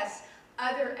address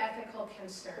other ethical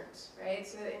concerns, right?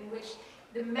 So in which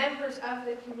the members of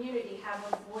the community have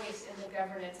a voice in the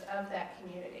governance of that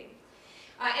community.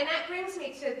 And that brings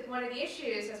me to one of the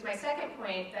issues as my second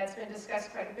point that's been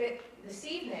discussed quite a bit this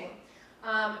evening,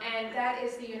 and that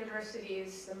is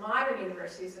the modern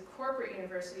universities, the corporate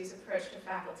universities' approach to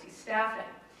faculty staffing.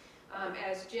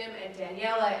 As Jim and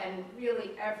Daniela and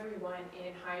really everyone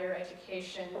in higher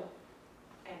education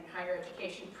and higher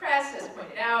education press has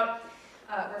pointed out,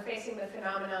 we're facing the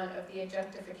phenomenon of the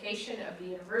adjunctification of the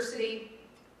university,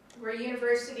 where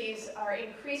universities are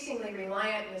increasingly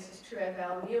reliant, and this is true of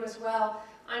LMU as well,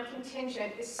 on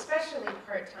contingent, especially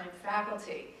part-time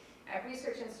faculty. At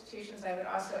research institutions, I would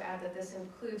also add that this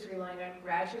includes relying on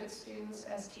graduate students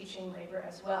as teaching labor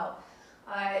as well.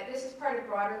 This is part of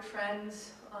broader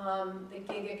trends, the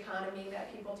gig economy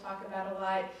that people talk about a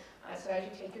lot. So as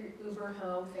you take your Uber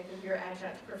home, think of your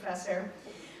adjunct professor.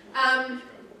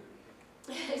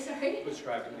 Sorry?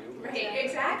 Prescribed to the Uber. Right,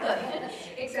 exactly,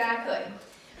 exactly.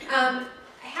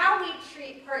 How we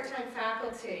treat part-time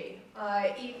faculty,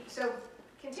 so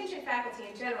contingent faculty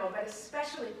in general, but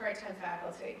especially part-time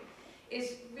faculty,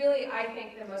 is really, I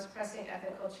think, one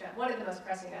of the most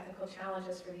pressing ethical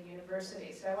challenges for the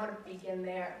university. So I want to begin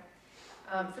there.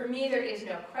 For me, there is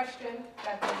no question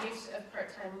that the use of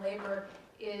part-time labor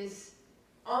is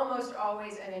almost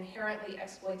always an inherently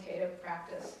exploitative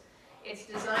practice. It's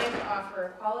designed to offer a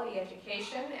quality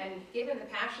education, and given the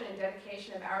passion and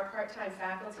dedication of our part-time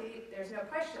faculty, there's no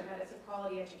question that it's a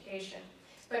quality education.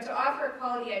 But to offer a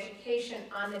quality education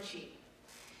on the cheap,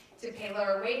 to pay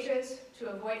lower wages, to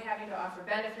avoid having to offer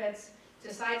benefits,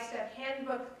 to sidestep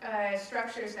handbook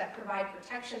structures that provide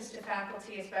protections to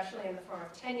faculty, especially in the form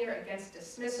of tenure against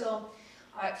dismissal,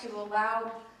 to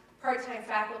allow part-time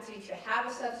faculty to have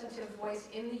a substantive voice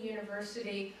in the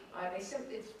university.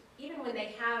 Even when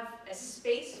they have a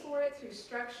space for it through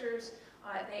structures,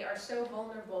 they are so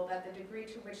vulnerable that the degree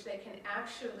to which they can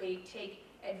actually take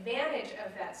advantage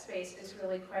of that space is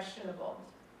really questionable.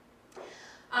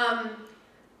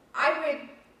 I would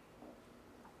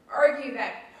argue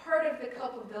that part of the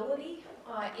culpability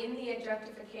in the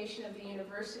adjunctification of the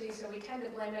university, so we tend to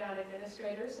blame it on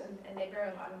administrators, and they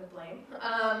bear a lot of the blame,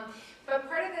 but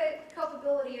part of the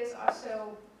culpability is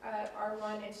also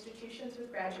R1 institutions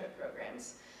with graduate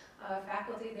programs.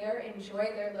 Faculty there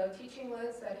enjoy their low teaching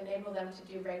loads that enable them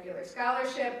to do regular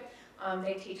scholarship.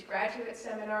 They teach graduate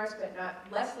seminars, but not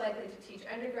less likely to teach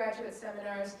undergraduate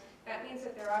seminars. That means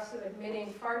that they're also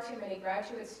admitting far too many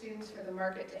graduate students for the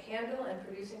market to handle and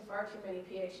producing far too many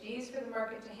PhDs for the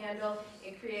market to handle.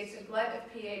 It creates a glut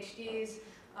of PhDs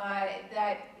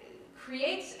that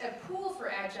creates a pool for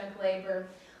adjunct labor.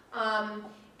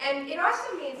 And it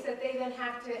also means that they then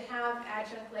have to have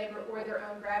adjunct labor or their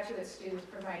own graduate students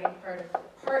providing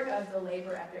part of the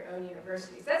labor at their own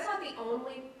universities. That's not the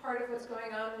only part of what's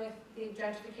going on with the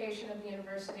adjunctification of the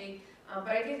university, but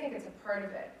I do think it's a part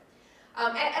of it.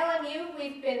 At LMU,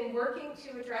 we've been working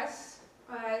to address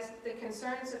the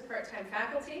concerns of part-time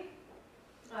faculty.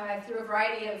 through a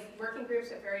variety of working groups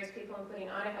that various people, including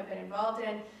Anna, have been involved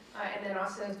in, and then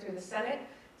also through the Senate.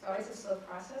 It's always a slow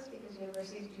process because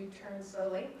universities do turn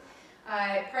slowly.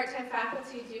 Part-time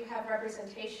faculty do have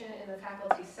representation in the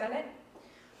Faculty Senate,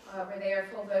 where they are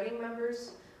full voting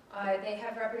members. They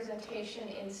have representation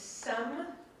in some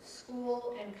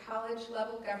school and college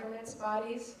level governance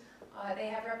bodies. They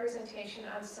have representation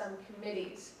on some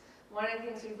committees. One of the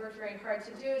things we've worked very hard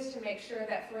to do is to make sure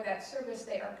that for that service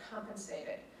they are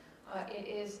compensated. It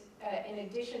is in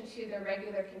addition to their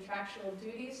regular contractual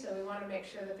duties, so we want to make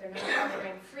sure that they're not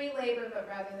offering free labor, but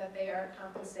rather that they are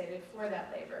compensated for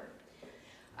that labor.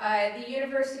 The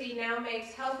university now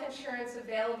makes health insurance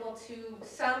available to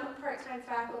some part-time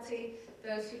faculty,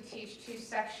 those who teach 2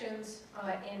 sections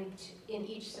in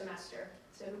each semester,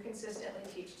 so who consistently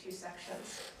teach 2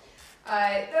 sections.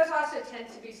 Those also tend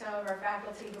to be some of our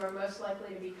faculty who are most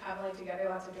likely to be cobbling together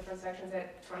lots of different sections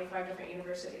at 25 different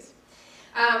universities.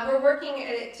 We're working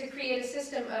to create a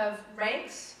system of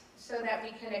ranks so that we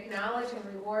can acknowledge and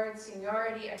reward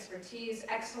seniority, expertise,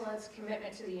 excellence,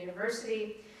 commitment to the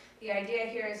university. The idea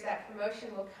here is that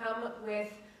promotion will come with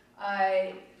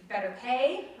better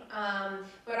pay,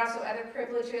 but also other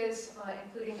privileges,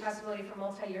 including possibility for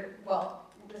multi-year, well,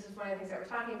 this is one of the things that we're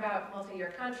talking about,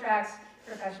 multi-year contracts,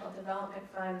 professional development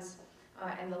funds,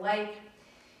 and the like.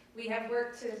 We have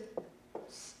worked to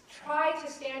try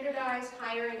to standardize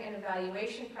hiring and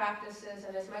evaluation practices,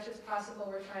 and as much as possible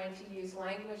we're trying to use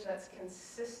language that's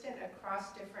consistent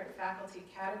across different faculty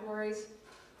categories,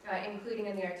 including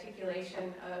in the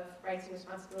articulation of rights and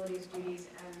responsibilities, duties,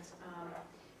 and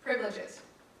privileges.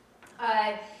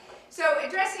 So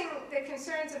addressing the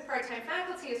concerns of part-time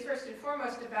faculty is first and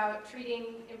foremost about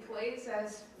treating employees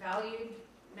as valued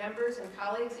members and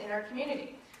colleagues in our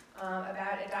community,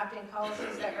 about adopting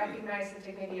policies that recognize the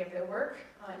dignity of their work,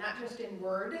 not just in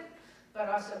word, but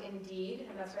also in deed,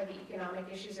 and that's why the economic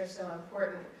issues are so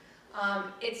important.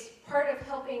 It's part of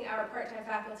helping our part-time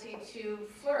faculty to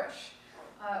flourish,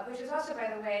 which is also,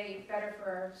 by the way, better for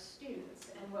our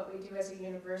students and what we do as a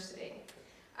university.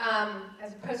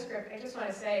 As a postscript, I just want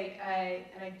to say,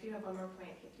 and I do have one more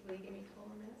point. Will you give me a couple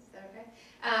more minutes? Is that okay?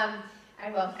 I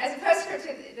will. As a postscript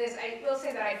to this, I will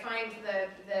say that I find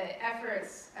the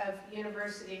efforts of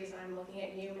universities, and I'm looking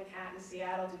at New Manhattan,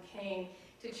 Seattle, Duquesne,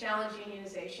 to challenge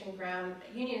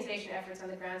unionization efforts on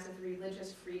the grounds of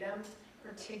religious freedom,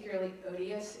 particularly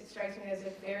odious. It strikes me as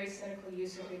a very cynical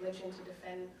use of religion to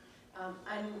defend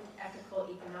unethical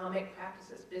economic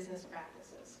practices, business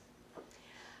practices.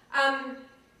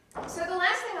 So the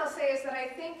last thing I'll say is that I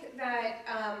think that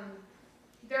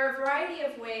there are a variety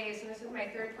of ways, and this is my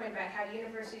third point about how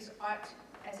universities ought,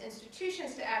 as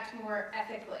institutions, to act more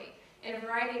ethically in a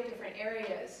variety of different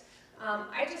areas.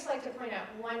 I'd just like to point out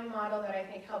one model that I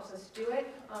think helps us do it.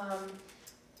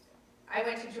 I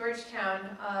went to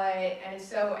Georgetown, and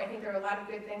so I think there are a lot of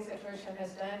good things that Georgetown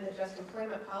has done, the just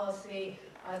employment policy,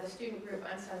 the student group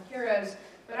Unsung Heroes,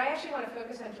 but I actually want to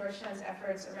focus on Georgetown's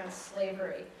efforts around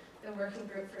slavery, the Working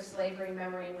Group for Slavery,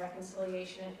 Memory, and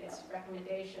Reconciliation, and its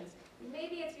recommendations.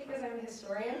 Maybe it's because I'm a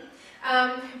historian,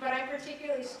 but I'm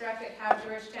particularly struck at how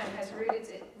Georgetown has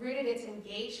rooted its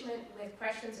engagement with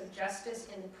questions of justice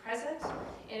in the present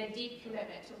in a deep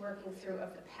commitment to working through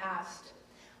of the past.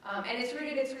 And it's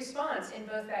rooted its response in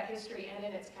both that history and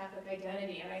in its Catholic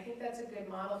identity. And I think that's a good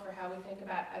model for how we think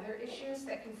about other issues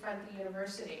that confront the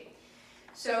university.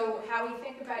 So how we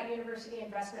think about university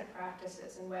investment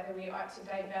practices and whether we ought to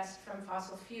divest from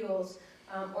fossil fuels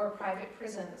or private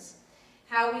prisons.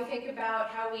 How we think about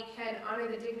how we can honor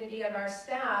the dignity of our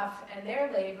staff and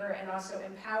their labor and also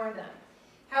empower them.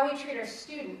 How we treat our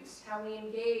students, how we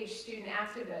engage student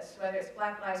activists, whether it's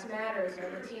Black Lives Matter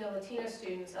or Latino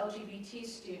students, LGBT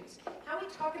students. How we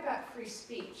talk about free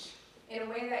speech in a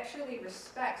way that truly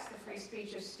respects the free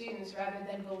speech of students rather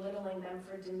than belittling them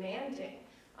for demanding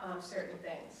certain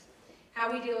things.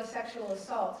 How we deal with sexual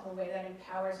assault in a way that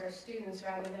empowers our students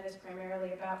rather than is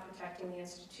primarily about protecting the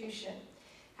institution.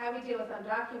 How we deal with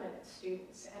undocumented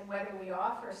students and whether we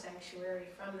offer sanctuary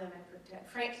from them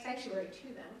and sanctuary to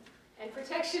them and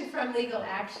protection from legal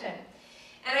action.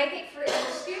 And I think for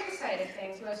the student side of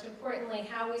things, most importantly,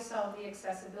 how we solve the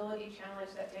accessibility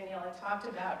challenge that Daniela talked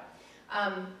about.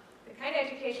 The kind of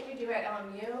education we do at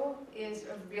LMU is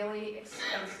a really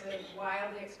expensive,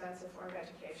 wildly expensive form of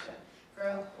education for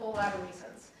a whole lot of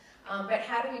reasons. But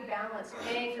how do we balance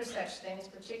paying for such things,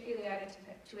 particularly at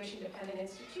a tuition-dependent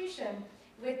institution,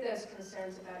 with those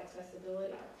concerns about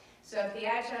accessibility? So if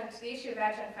the issue of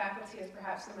adjunct faculty is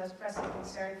perhaps the most pressing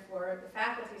concern for the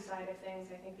faculty side of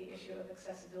things, I think the issue of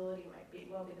accessibility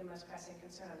will be the most pressing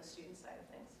concern on the student side of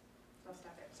things. So I'll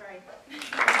stop there. Sorry.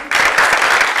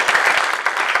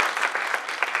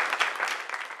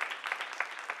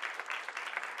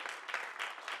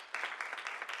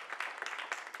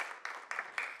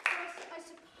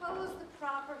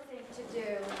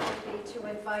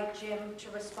 Jim to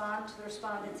respond to the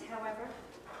respondents. However,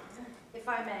 if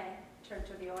I may, turn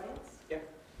to the audience. Yeah.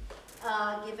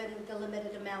 Given the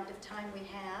limited amount of time we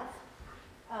have,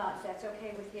 if that's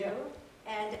okay with you. Yeah.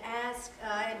 And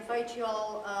I invite you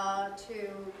all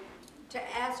to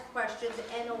ask questions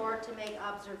and/or to make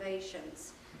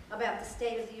observations about the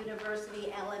state of the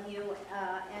university, LMU,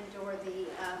 and/or the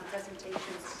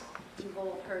presentations you've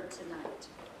all heard tonight.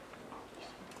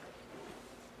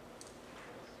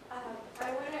 I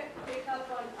want to pick up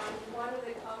on one of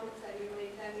the comments that you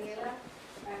made, Daniela,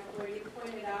 where you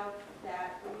pointed out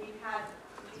that we had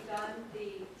begun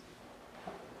the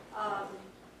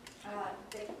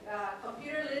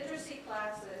computer literacy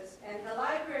classes, and the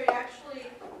library actually,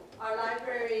 our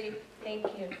library, thank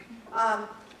you,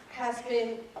 has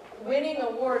been winning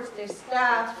awards. The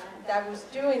staff that was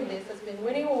doing this has been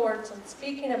winning awards and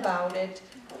speaking about it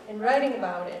and writing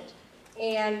about it,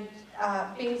 and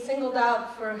being singled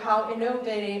out for how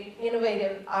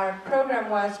innovative our program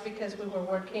was, because we were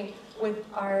working with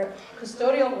our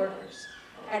custodial workers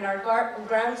and our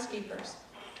groundskeepers.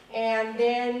 And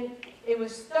then it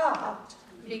was stopped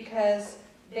because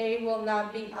they will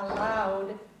not be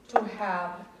allowed to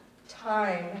have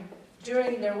time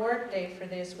during their workday for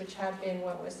this, which had been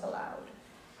what was allowed.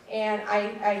 And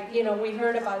we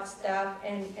heard about staff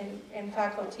and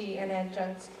faculty and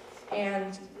adjuncts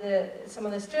and some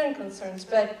of the student concerns,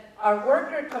 but our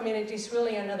worker community is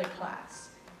really another class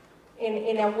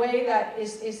in a way that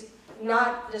is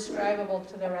not describable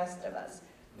to the rest of us.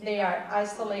 They are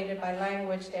isolated by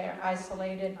language, they are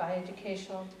isolated by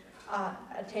educational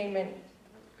attainment,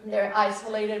 they're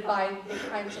isolated by the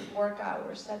kinds of work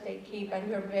hours that they keep, and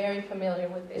you're very familiar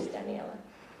with this, Daniela.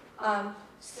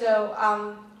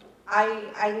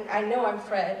 I know, I'm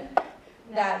Fred,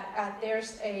 that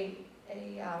there's a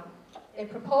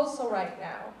proposal right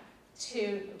now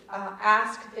to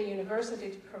ask the university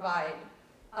to provide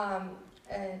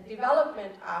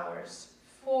development hours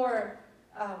for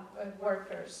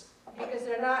workers, because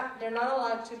they're not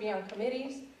allowed to be on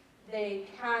committees. They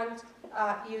can't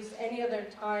use any other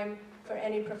time for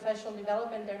any professional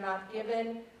development. They're not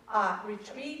given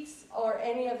retreats or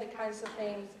any of the kinds of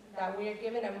things that we are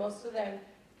given, and most of them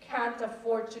can't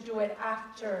afford to do it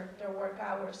after their work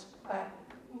hours, but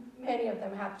many of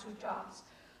them have 2 jobs.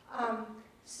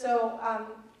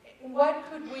 What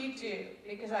could we do?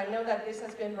 Because I know that this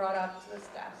has been brought up to the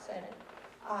staff senate.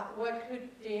 What could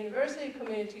the university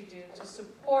community do to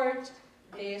support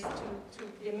this,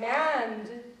 to demand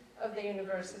of the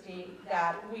university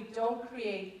that we don't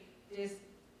create this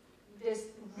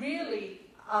really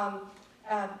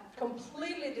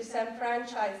completely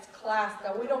disenfranchised class,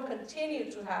 that we don't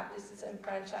continue to have this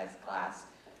disenfranchised class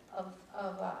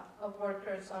of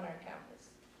workers on our campus?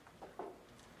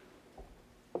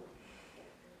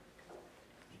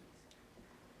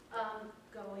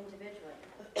 Go individually.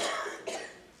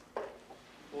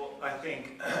 Well, I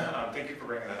think, thank you for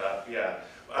bringing that up. Yeah,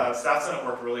 Staff Senate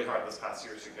worked really hard this past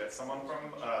year to get someone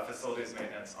from facilities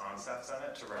maintenance on Staff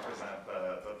Senate to represent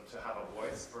to have a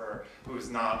voice for who's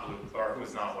not blue or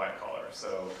who's not white collar.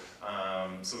 So,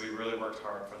 so we really worked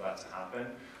hard for that to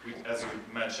happen. As you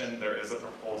mentioned, there is a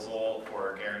proposal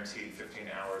for guaranteed 15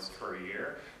 hours per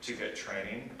year to get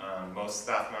training. Most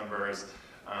staff members.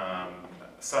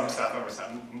 Some staff members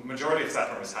majority of staff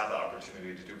members have the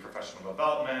opportunity to do professional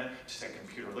development, to take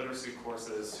computer literacy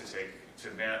courses, to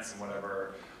advance in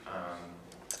whatever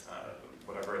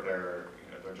their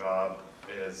job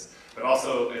is. But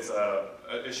also it's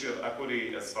an issue of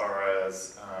equity as far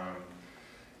as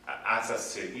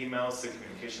access to emails, to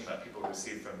communication that people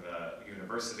receive from the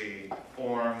university,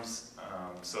 forms.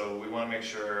 So we want to make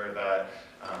sure that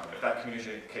if that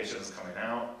communication is coming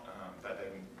out, that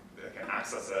they can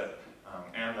access it.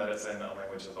 And that it's in a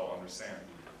language that they'll understand.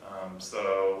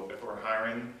 So if we're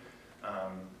hiring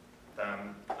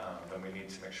them, then we need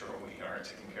to make sure we are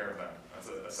taking care of them. That's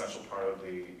an essential part of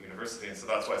the university, and so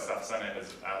that's why Staff Senate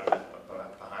is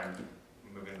behind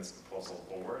moving this proposal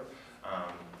forward.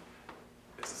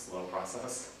 It's a slow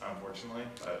process, unfortunately,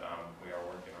 but we are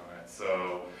working on it.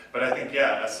 So, but I think,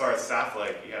 yeah, as far as staff,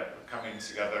 coming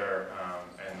together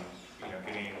and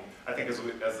getting. I think as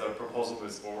the proposal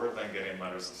moves forward, then getting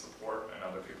letters of support and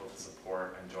other people to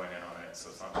support and join in on it, so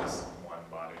it's not just one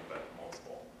body, but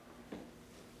multiple.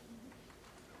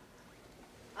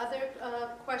 Other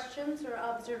questions or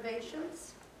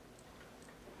observations?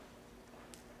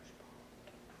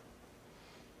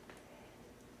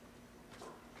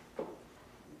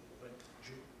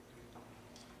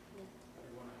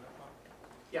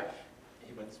 Yeah,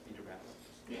 he wants me to wrap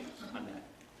up on that.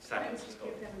 Silence is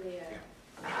gold.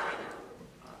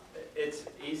 It's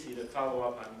easy to follow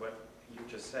up on what you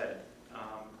just said.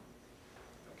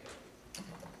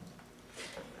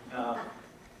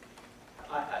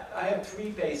 three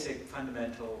basic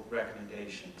fundamental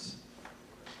recommendations.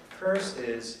 First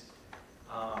is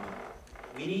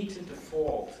we need to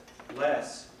default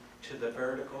less to the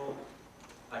vertical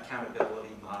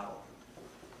accountability model.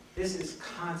 This is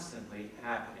constantly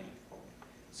happening.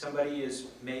 Somebody is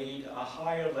made a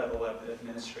higher level of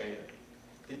administrator.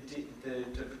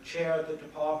 The chair of the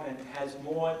department has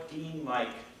more dean-like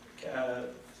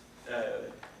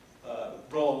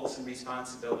roles and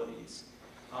responsibilities.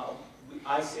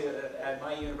 I see at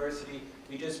my university,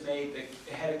 we just made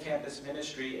the head of campus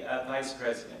ministry a vice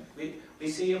president. We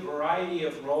see a variety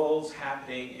of roles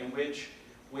happening in which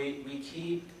we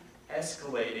keep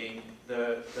escalating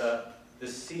the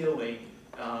ceiling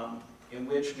in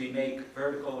which we make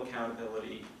vertical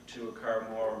accountability to occur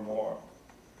more and more.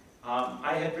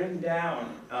 I had written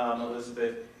down,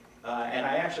 Elizabeth,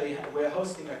 and we're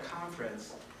hosting a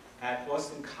conference at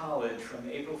Boston College from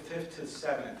April 5th to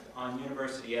 7th on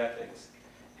university ethics.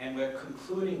 And we're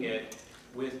concluding it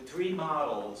with 3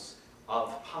 models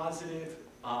of positive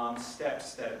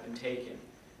steps that have been taken.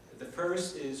 The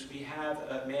first is we have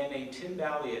a man named Tim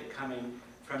Balliet coming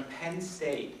from Penn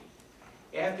State.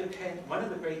 After Penn, one of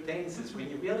the great things is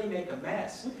when you really make a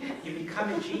mess, you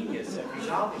become a genius at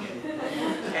resolving it.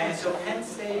 And so Penn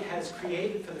State has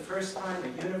created for the first time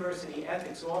a university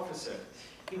ethics officer.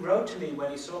 He wrote to me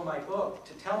when he saw my book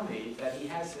to tell me that he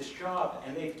has this job,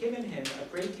 and they've given him a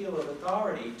great deal of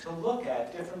authority to look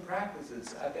at different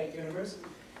practices at that university.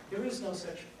 There is no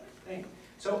such thing.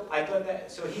 So I thought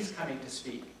so he's coming to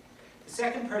speak. The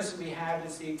second person we have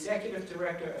is the executive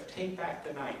director of Take Back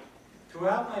the Night.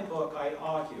 Throughout my book, I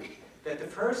argued that the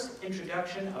first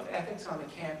introduction of ethics on the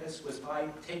campus was by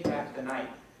Take Back the Night.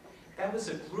 That was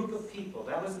a group of people.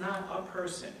 That was not a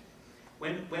person.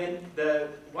 When the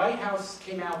White House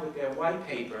came out with their white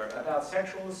paper about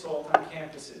sexual assault on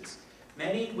campuses,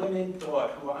 many women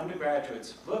thought, who were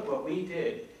undergraduates, look what we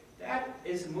did. That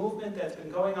is a movement that's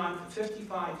been going on for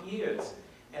 55 years.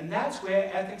 And that's where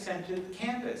ethics entered the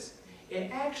campus. It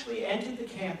actually entered the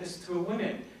campus through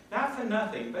women. Not for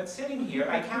nothing, but sitting here,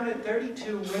 I counted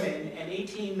 32 women and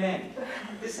 18 men.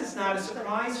 This is not a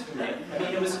surprise for me. I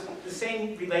mean, it was the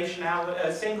same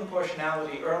same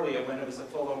proportionality earlier when it was a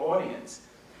fuller audience.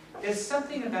 There's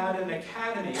something about an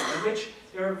academy in which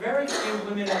there are very few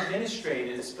women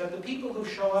administrators, but the people who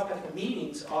show up at the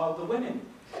meetings are the women.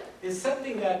 There's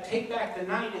something that Take Back the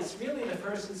Night is really the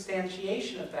first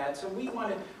instantiation of that. So we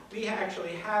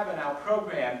actually have in our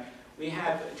program, we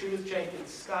have Judith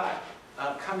Jenkins Scott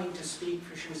coming to speak,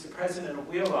 she was the president of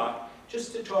Wheelock,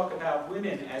 just to talk about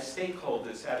women as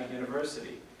stakeholders at a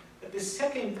university. But this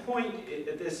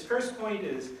first point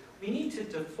is, we need to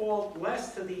default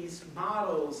less to these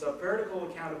models of vertical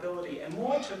accountability and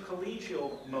more to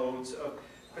collegial modes of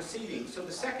proceeding. So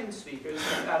the second speaker is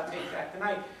about Take Back the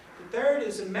Night. The third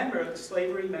is a member of the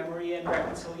Slavery, Memory, and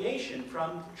Reconciliation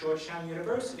from Georgetown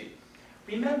University.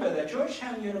 Remember that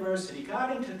Georgetown University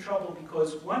got into trouble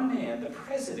because one man, the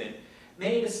president,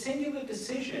 made a singular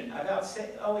decision about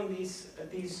selling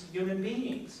these human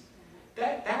beings.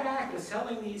 That act of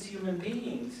selling these human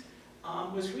beings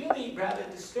was really rather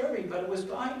disturbing, but it was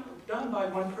done by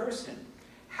one person.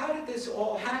 How did this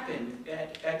all happen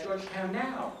at Georgetown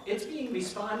now? It's being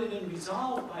responded and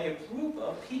resolved by a group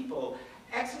of people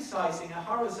exercising a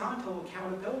horizontal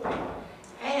accountability.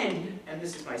 And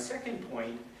this is my second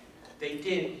point, they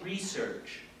did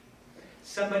research.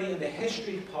 Somebody in the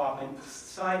history department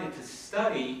decided to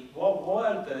study what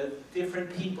were the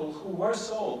different people who were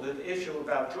sold. The issue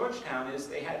about Georgetown is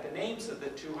they had the names of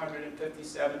the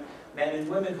 257 men and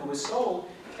women who were sold,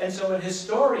 and so a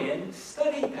historian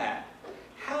studied that.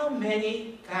 How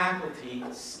many faculty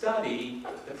study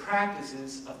the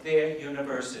practices of their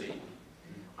university?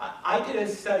 I did a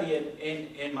study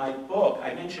in my book.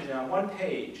 I mentioned it on one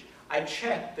page. I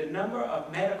checked the number of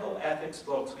medical ethics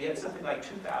books. We had something like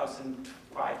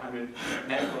 2,500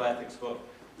 medical ethics books.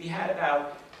 We had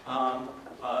about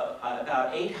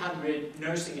 800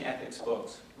 nursing ethics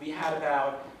books. We had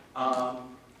about, I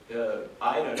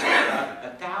don't know, about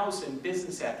 1,000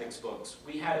 business ethics books.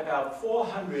 We had about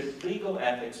 400 legal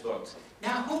ethics books.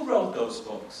 Now, who wrote those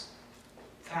books?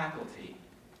 Faculty.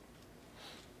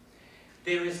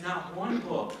 There is not one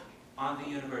book on the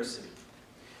university.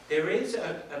 There is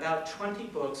about 20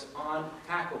 books on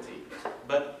faculty,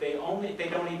 but they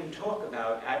don't even talk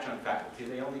about adjunct faculty.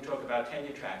 They only talk about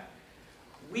tenure track.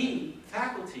 We,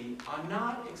 faculty, are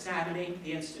not examining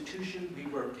the institution we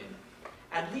work in.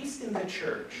 At least in the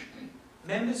church,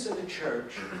 members of the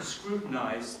church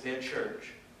scrutinize their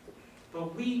church.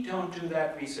 But we don't do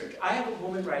that research. I have a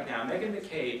woman right now, Megan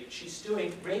McCabe. She's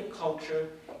doing rape culture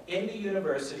in the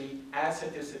university as a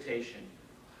dissertation.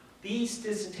 these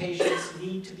dissertations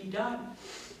need to be done.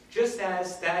 Just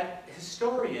as that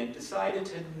historian decided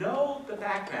to know the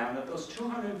background of those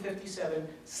 257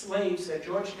 slaves that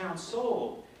Georgetown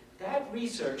sold, that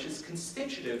research is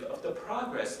constitutive of the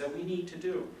progress that we need to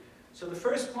do. So the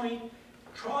first point,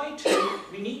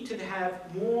 we need to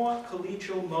have more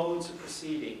collegial modes of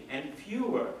proceeding and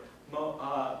fewer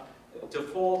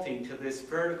defaulting to this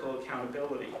vertical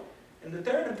accountability. And the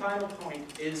third and final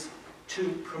point is to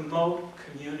promote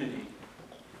community.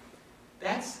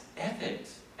 That's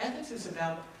ethics. Ethics is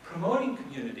about promoting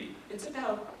community. It's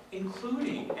about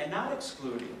including and not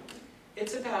excluding.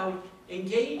 It's about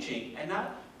engaging and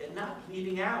not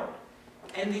leaving out.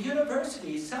 And the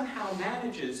university somehow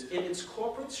manages in its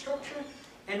corporate structure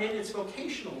and in its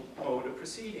vocational mode of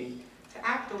proceeding to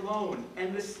act alone.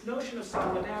 And this notion of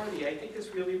solidarity, I think, is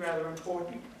really rather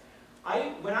important.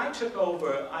 When I took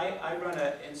over, I run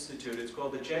an institute. It's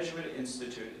called the Jesuit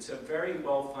Institute. It's a very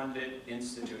well-funded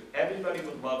institute. Everybody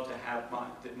would love to have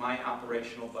my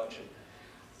operational budget.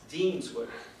 Deans would.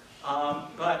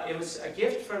 But it was a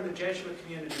gift from the Jesuit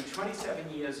community 27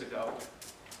 years ago.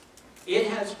 It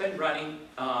has been running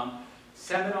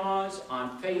seminars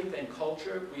on faith and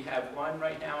culture. We have one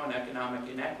right now on economic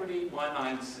inequity, one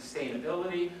on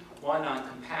sustainability, one on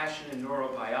compassion and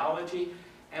neurobiology,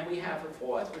 and we have a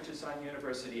fourth, which is on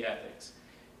university ethics.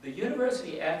 The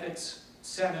university ethics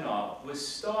seminar was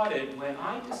started when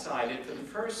I decided for the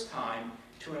first time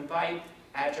to invite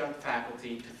adjunct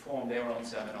faculty to form their own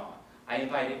seminar. I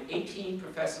invited 18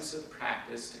 professors of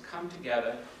practice to come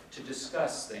together to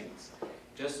discuss things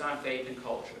just on faith and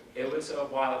culture. It was a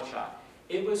wild shot.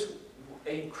 It was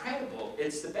incredible.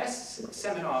 It's the best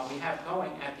seminar we have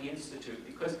going at the Institute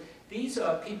because these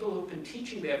are people who've been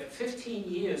teaching there for 15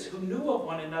 years who knew of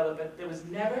one another, but there was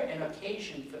never an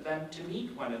occasion for them to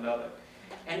meet one another.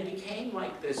 And it became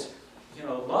like this,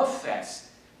 love fest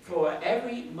for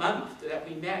every month that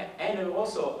we met, and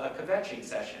also a kvetching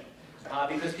session,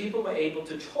 because people were able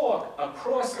to talk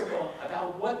across the board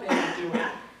about what they were doing.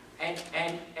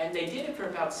 And they did it for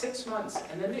about 6 months,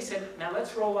 and then they said, now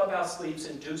let's roll up our sleeves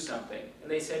and do something. And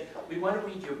they said, we want to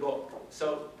read your book.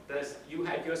 So you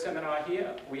had your seminar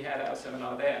here, we had our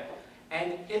seminar there.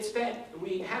 And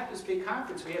we have this big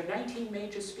conference. We have 19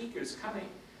 major speakers coming.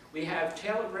 We have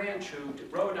Taylor Branch, who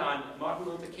wrote on Martin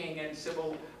Luther King and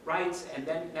civil rights, and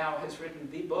then now has written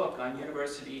the book on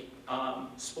university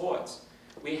sports.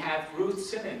 We have Ruth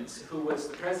Simmons, who was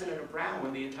the president of Brown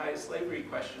when the entire slavery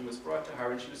question was brought to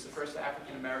her, and she was the first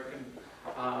African-American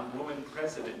woman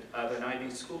president of an Ivy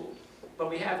school. But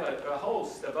we have a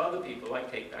host of other people,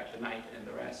 like Take Back the Night and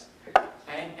the rest.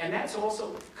 And that's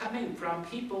also coming from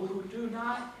people who do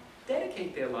not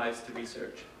dedicate their lives to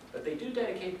research, but they do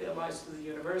dedicate their lives to the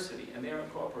university, and they're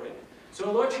incorporated. So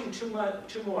we're launching two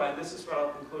more, and this is what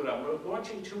I'll conclude on. We're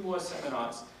launching 2 more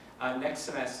seminars next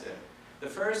semester. The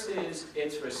first is,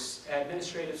 it's for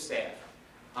administrative staff.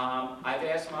 I've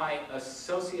asked my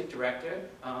associate director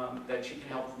that she can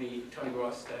help me, Tony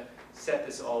Ross, to set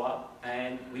this all up.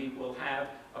 And we will have,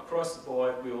 across the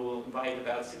board, we will invite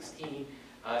about 16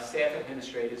 staff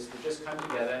administrators to just come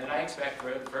together. And I expect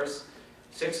for the first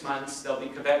 6 months, they'll be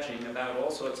kvetching about all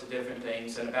sorts of different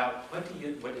things and about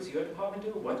what does your department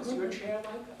do? What does your chair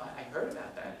like? I heard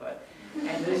about that, but.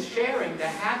 And this sharing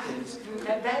that happens,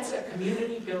 that's a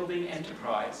community building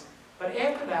enterprise. But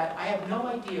after that, I have no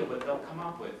idea what they'll come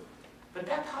up with. But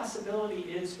that possibility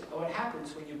is what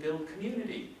happens when you build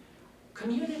community.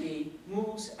 Community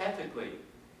moves ethically.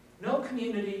 No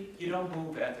community, you don't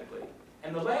move ethically.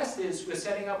 And the last is, we're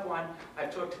setting up one.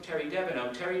 I've talked to Terry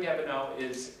Deveneaux. Terry Deveneaux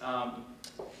is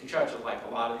in charge of like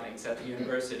a lot of things at the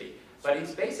university. But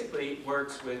he basically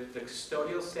works with the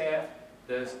custodial staff,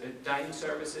 the dining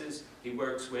services, he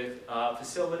works with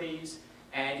facilities,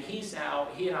 and he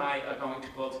and I are going to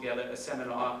pull together a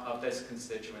seminar of this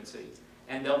constituency.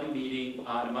 And they'll be meeting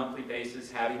on a monthly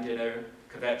basis, having dinner,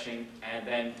 kvetching, and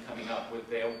then coming up with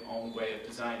their own way of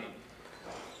designing.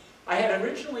 I had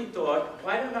originally thought,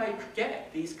 why don't I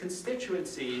get these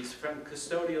constituencies from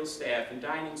custodial staff and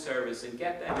dining service and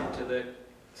get them into the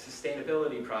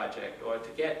sustainability project, or to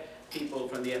get people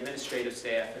from the administrative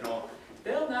staff and all.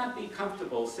 They'll not be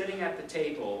comfortable sitting at the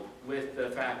table with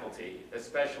the faculty,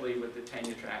 especially with the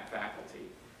tenure track faculty.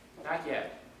 Not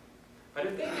yet. But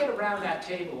if they get around that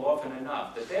table often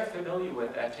enough that they're familiar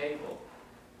with that table,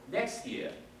 next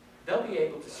year, they'll be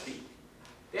able to speak.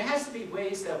 There has to be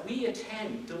ways that we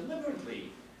attend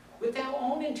deliberately with our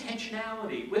own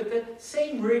intentionality, with the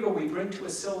same rigor we bring to a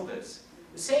syllabus,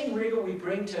 the same rigor we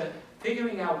bring to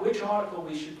figuring out which article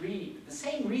we should read, the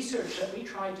same research that we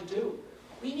try to do.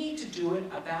 We need to do it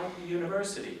about the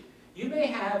university. You may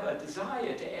have a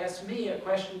desire to ask me a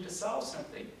question to solve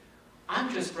something.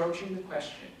 I'm just broaching the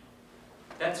question.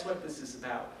 That's what this is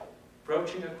about,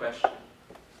 broaching a question.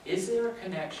 Is there a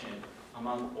connection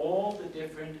among all the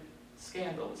different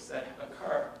scandals that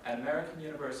occur at American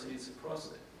universities across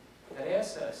it that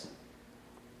asks us,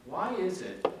 why is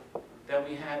it that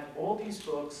we have all these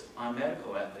books on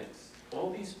medical ethics, all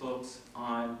these books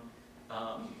on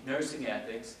nursing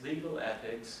ethics, legal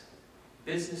ethics,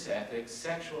 business ethics,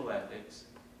 sexual ethics,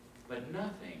 but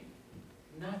nothing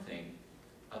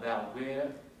about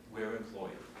where we're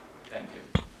employed? Thank you.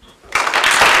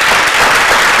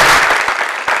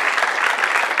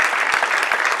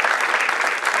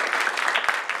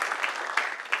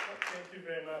 Thank you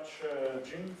very much,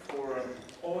 Jim, for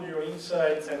all your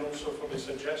insights and also for the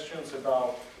suggestions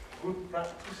about good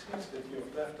practices that you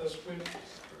have left us with.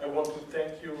 I want to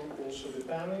thank you also the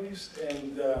panelists,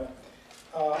 and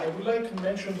I would like to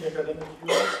mention the academic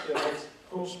units that has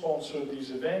co-sponsored this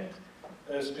event,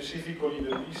 specifically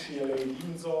the BCLA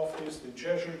Dean's Office, the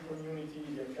Jesuit Community,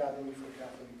 the Academy for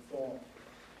Catholic Thought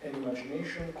and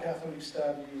Imagination, Catholic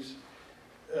Studies,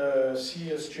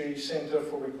 CSJ Center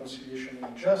for Reconciliation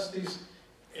and Justice,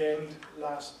 and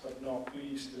last but not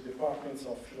least, the Departments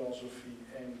of Philosophy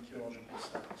and Theological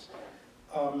Studies.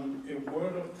 A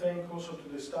word of thanks also to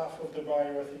the staff of the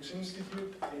Bioethics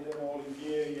Institute, Elena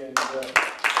Olivieri and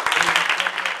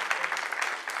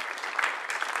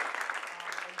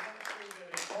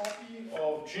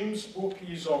of Jim's book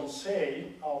is on sale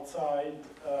outside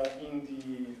in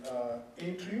the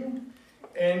atrium,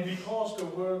 and because the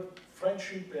word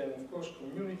friendship and of course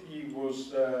community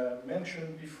was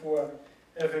mentioned before,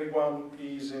 everyone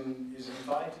is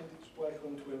invited, is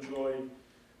welcome to enjoy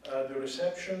the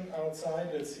reception outside.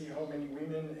 Let's see how many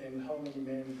women and how many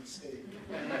men stay.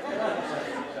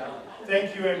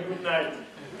 Thank you and good night.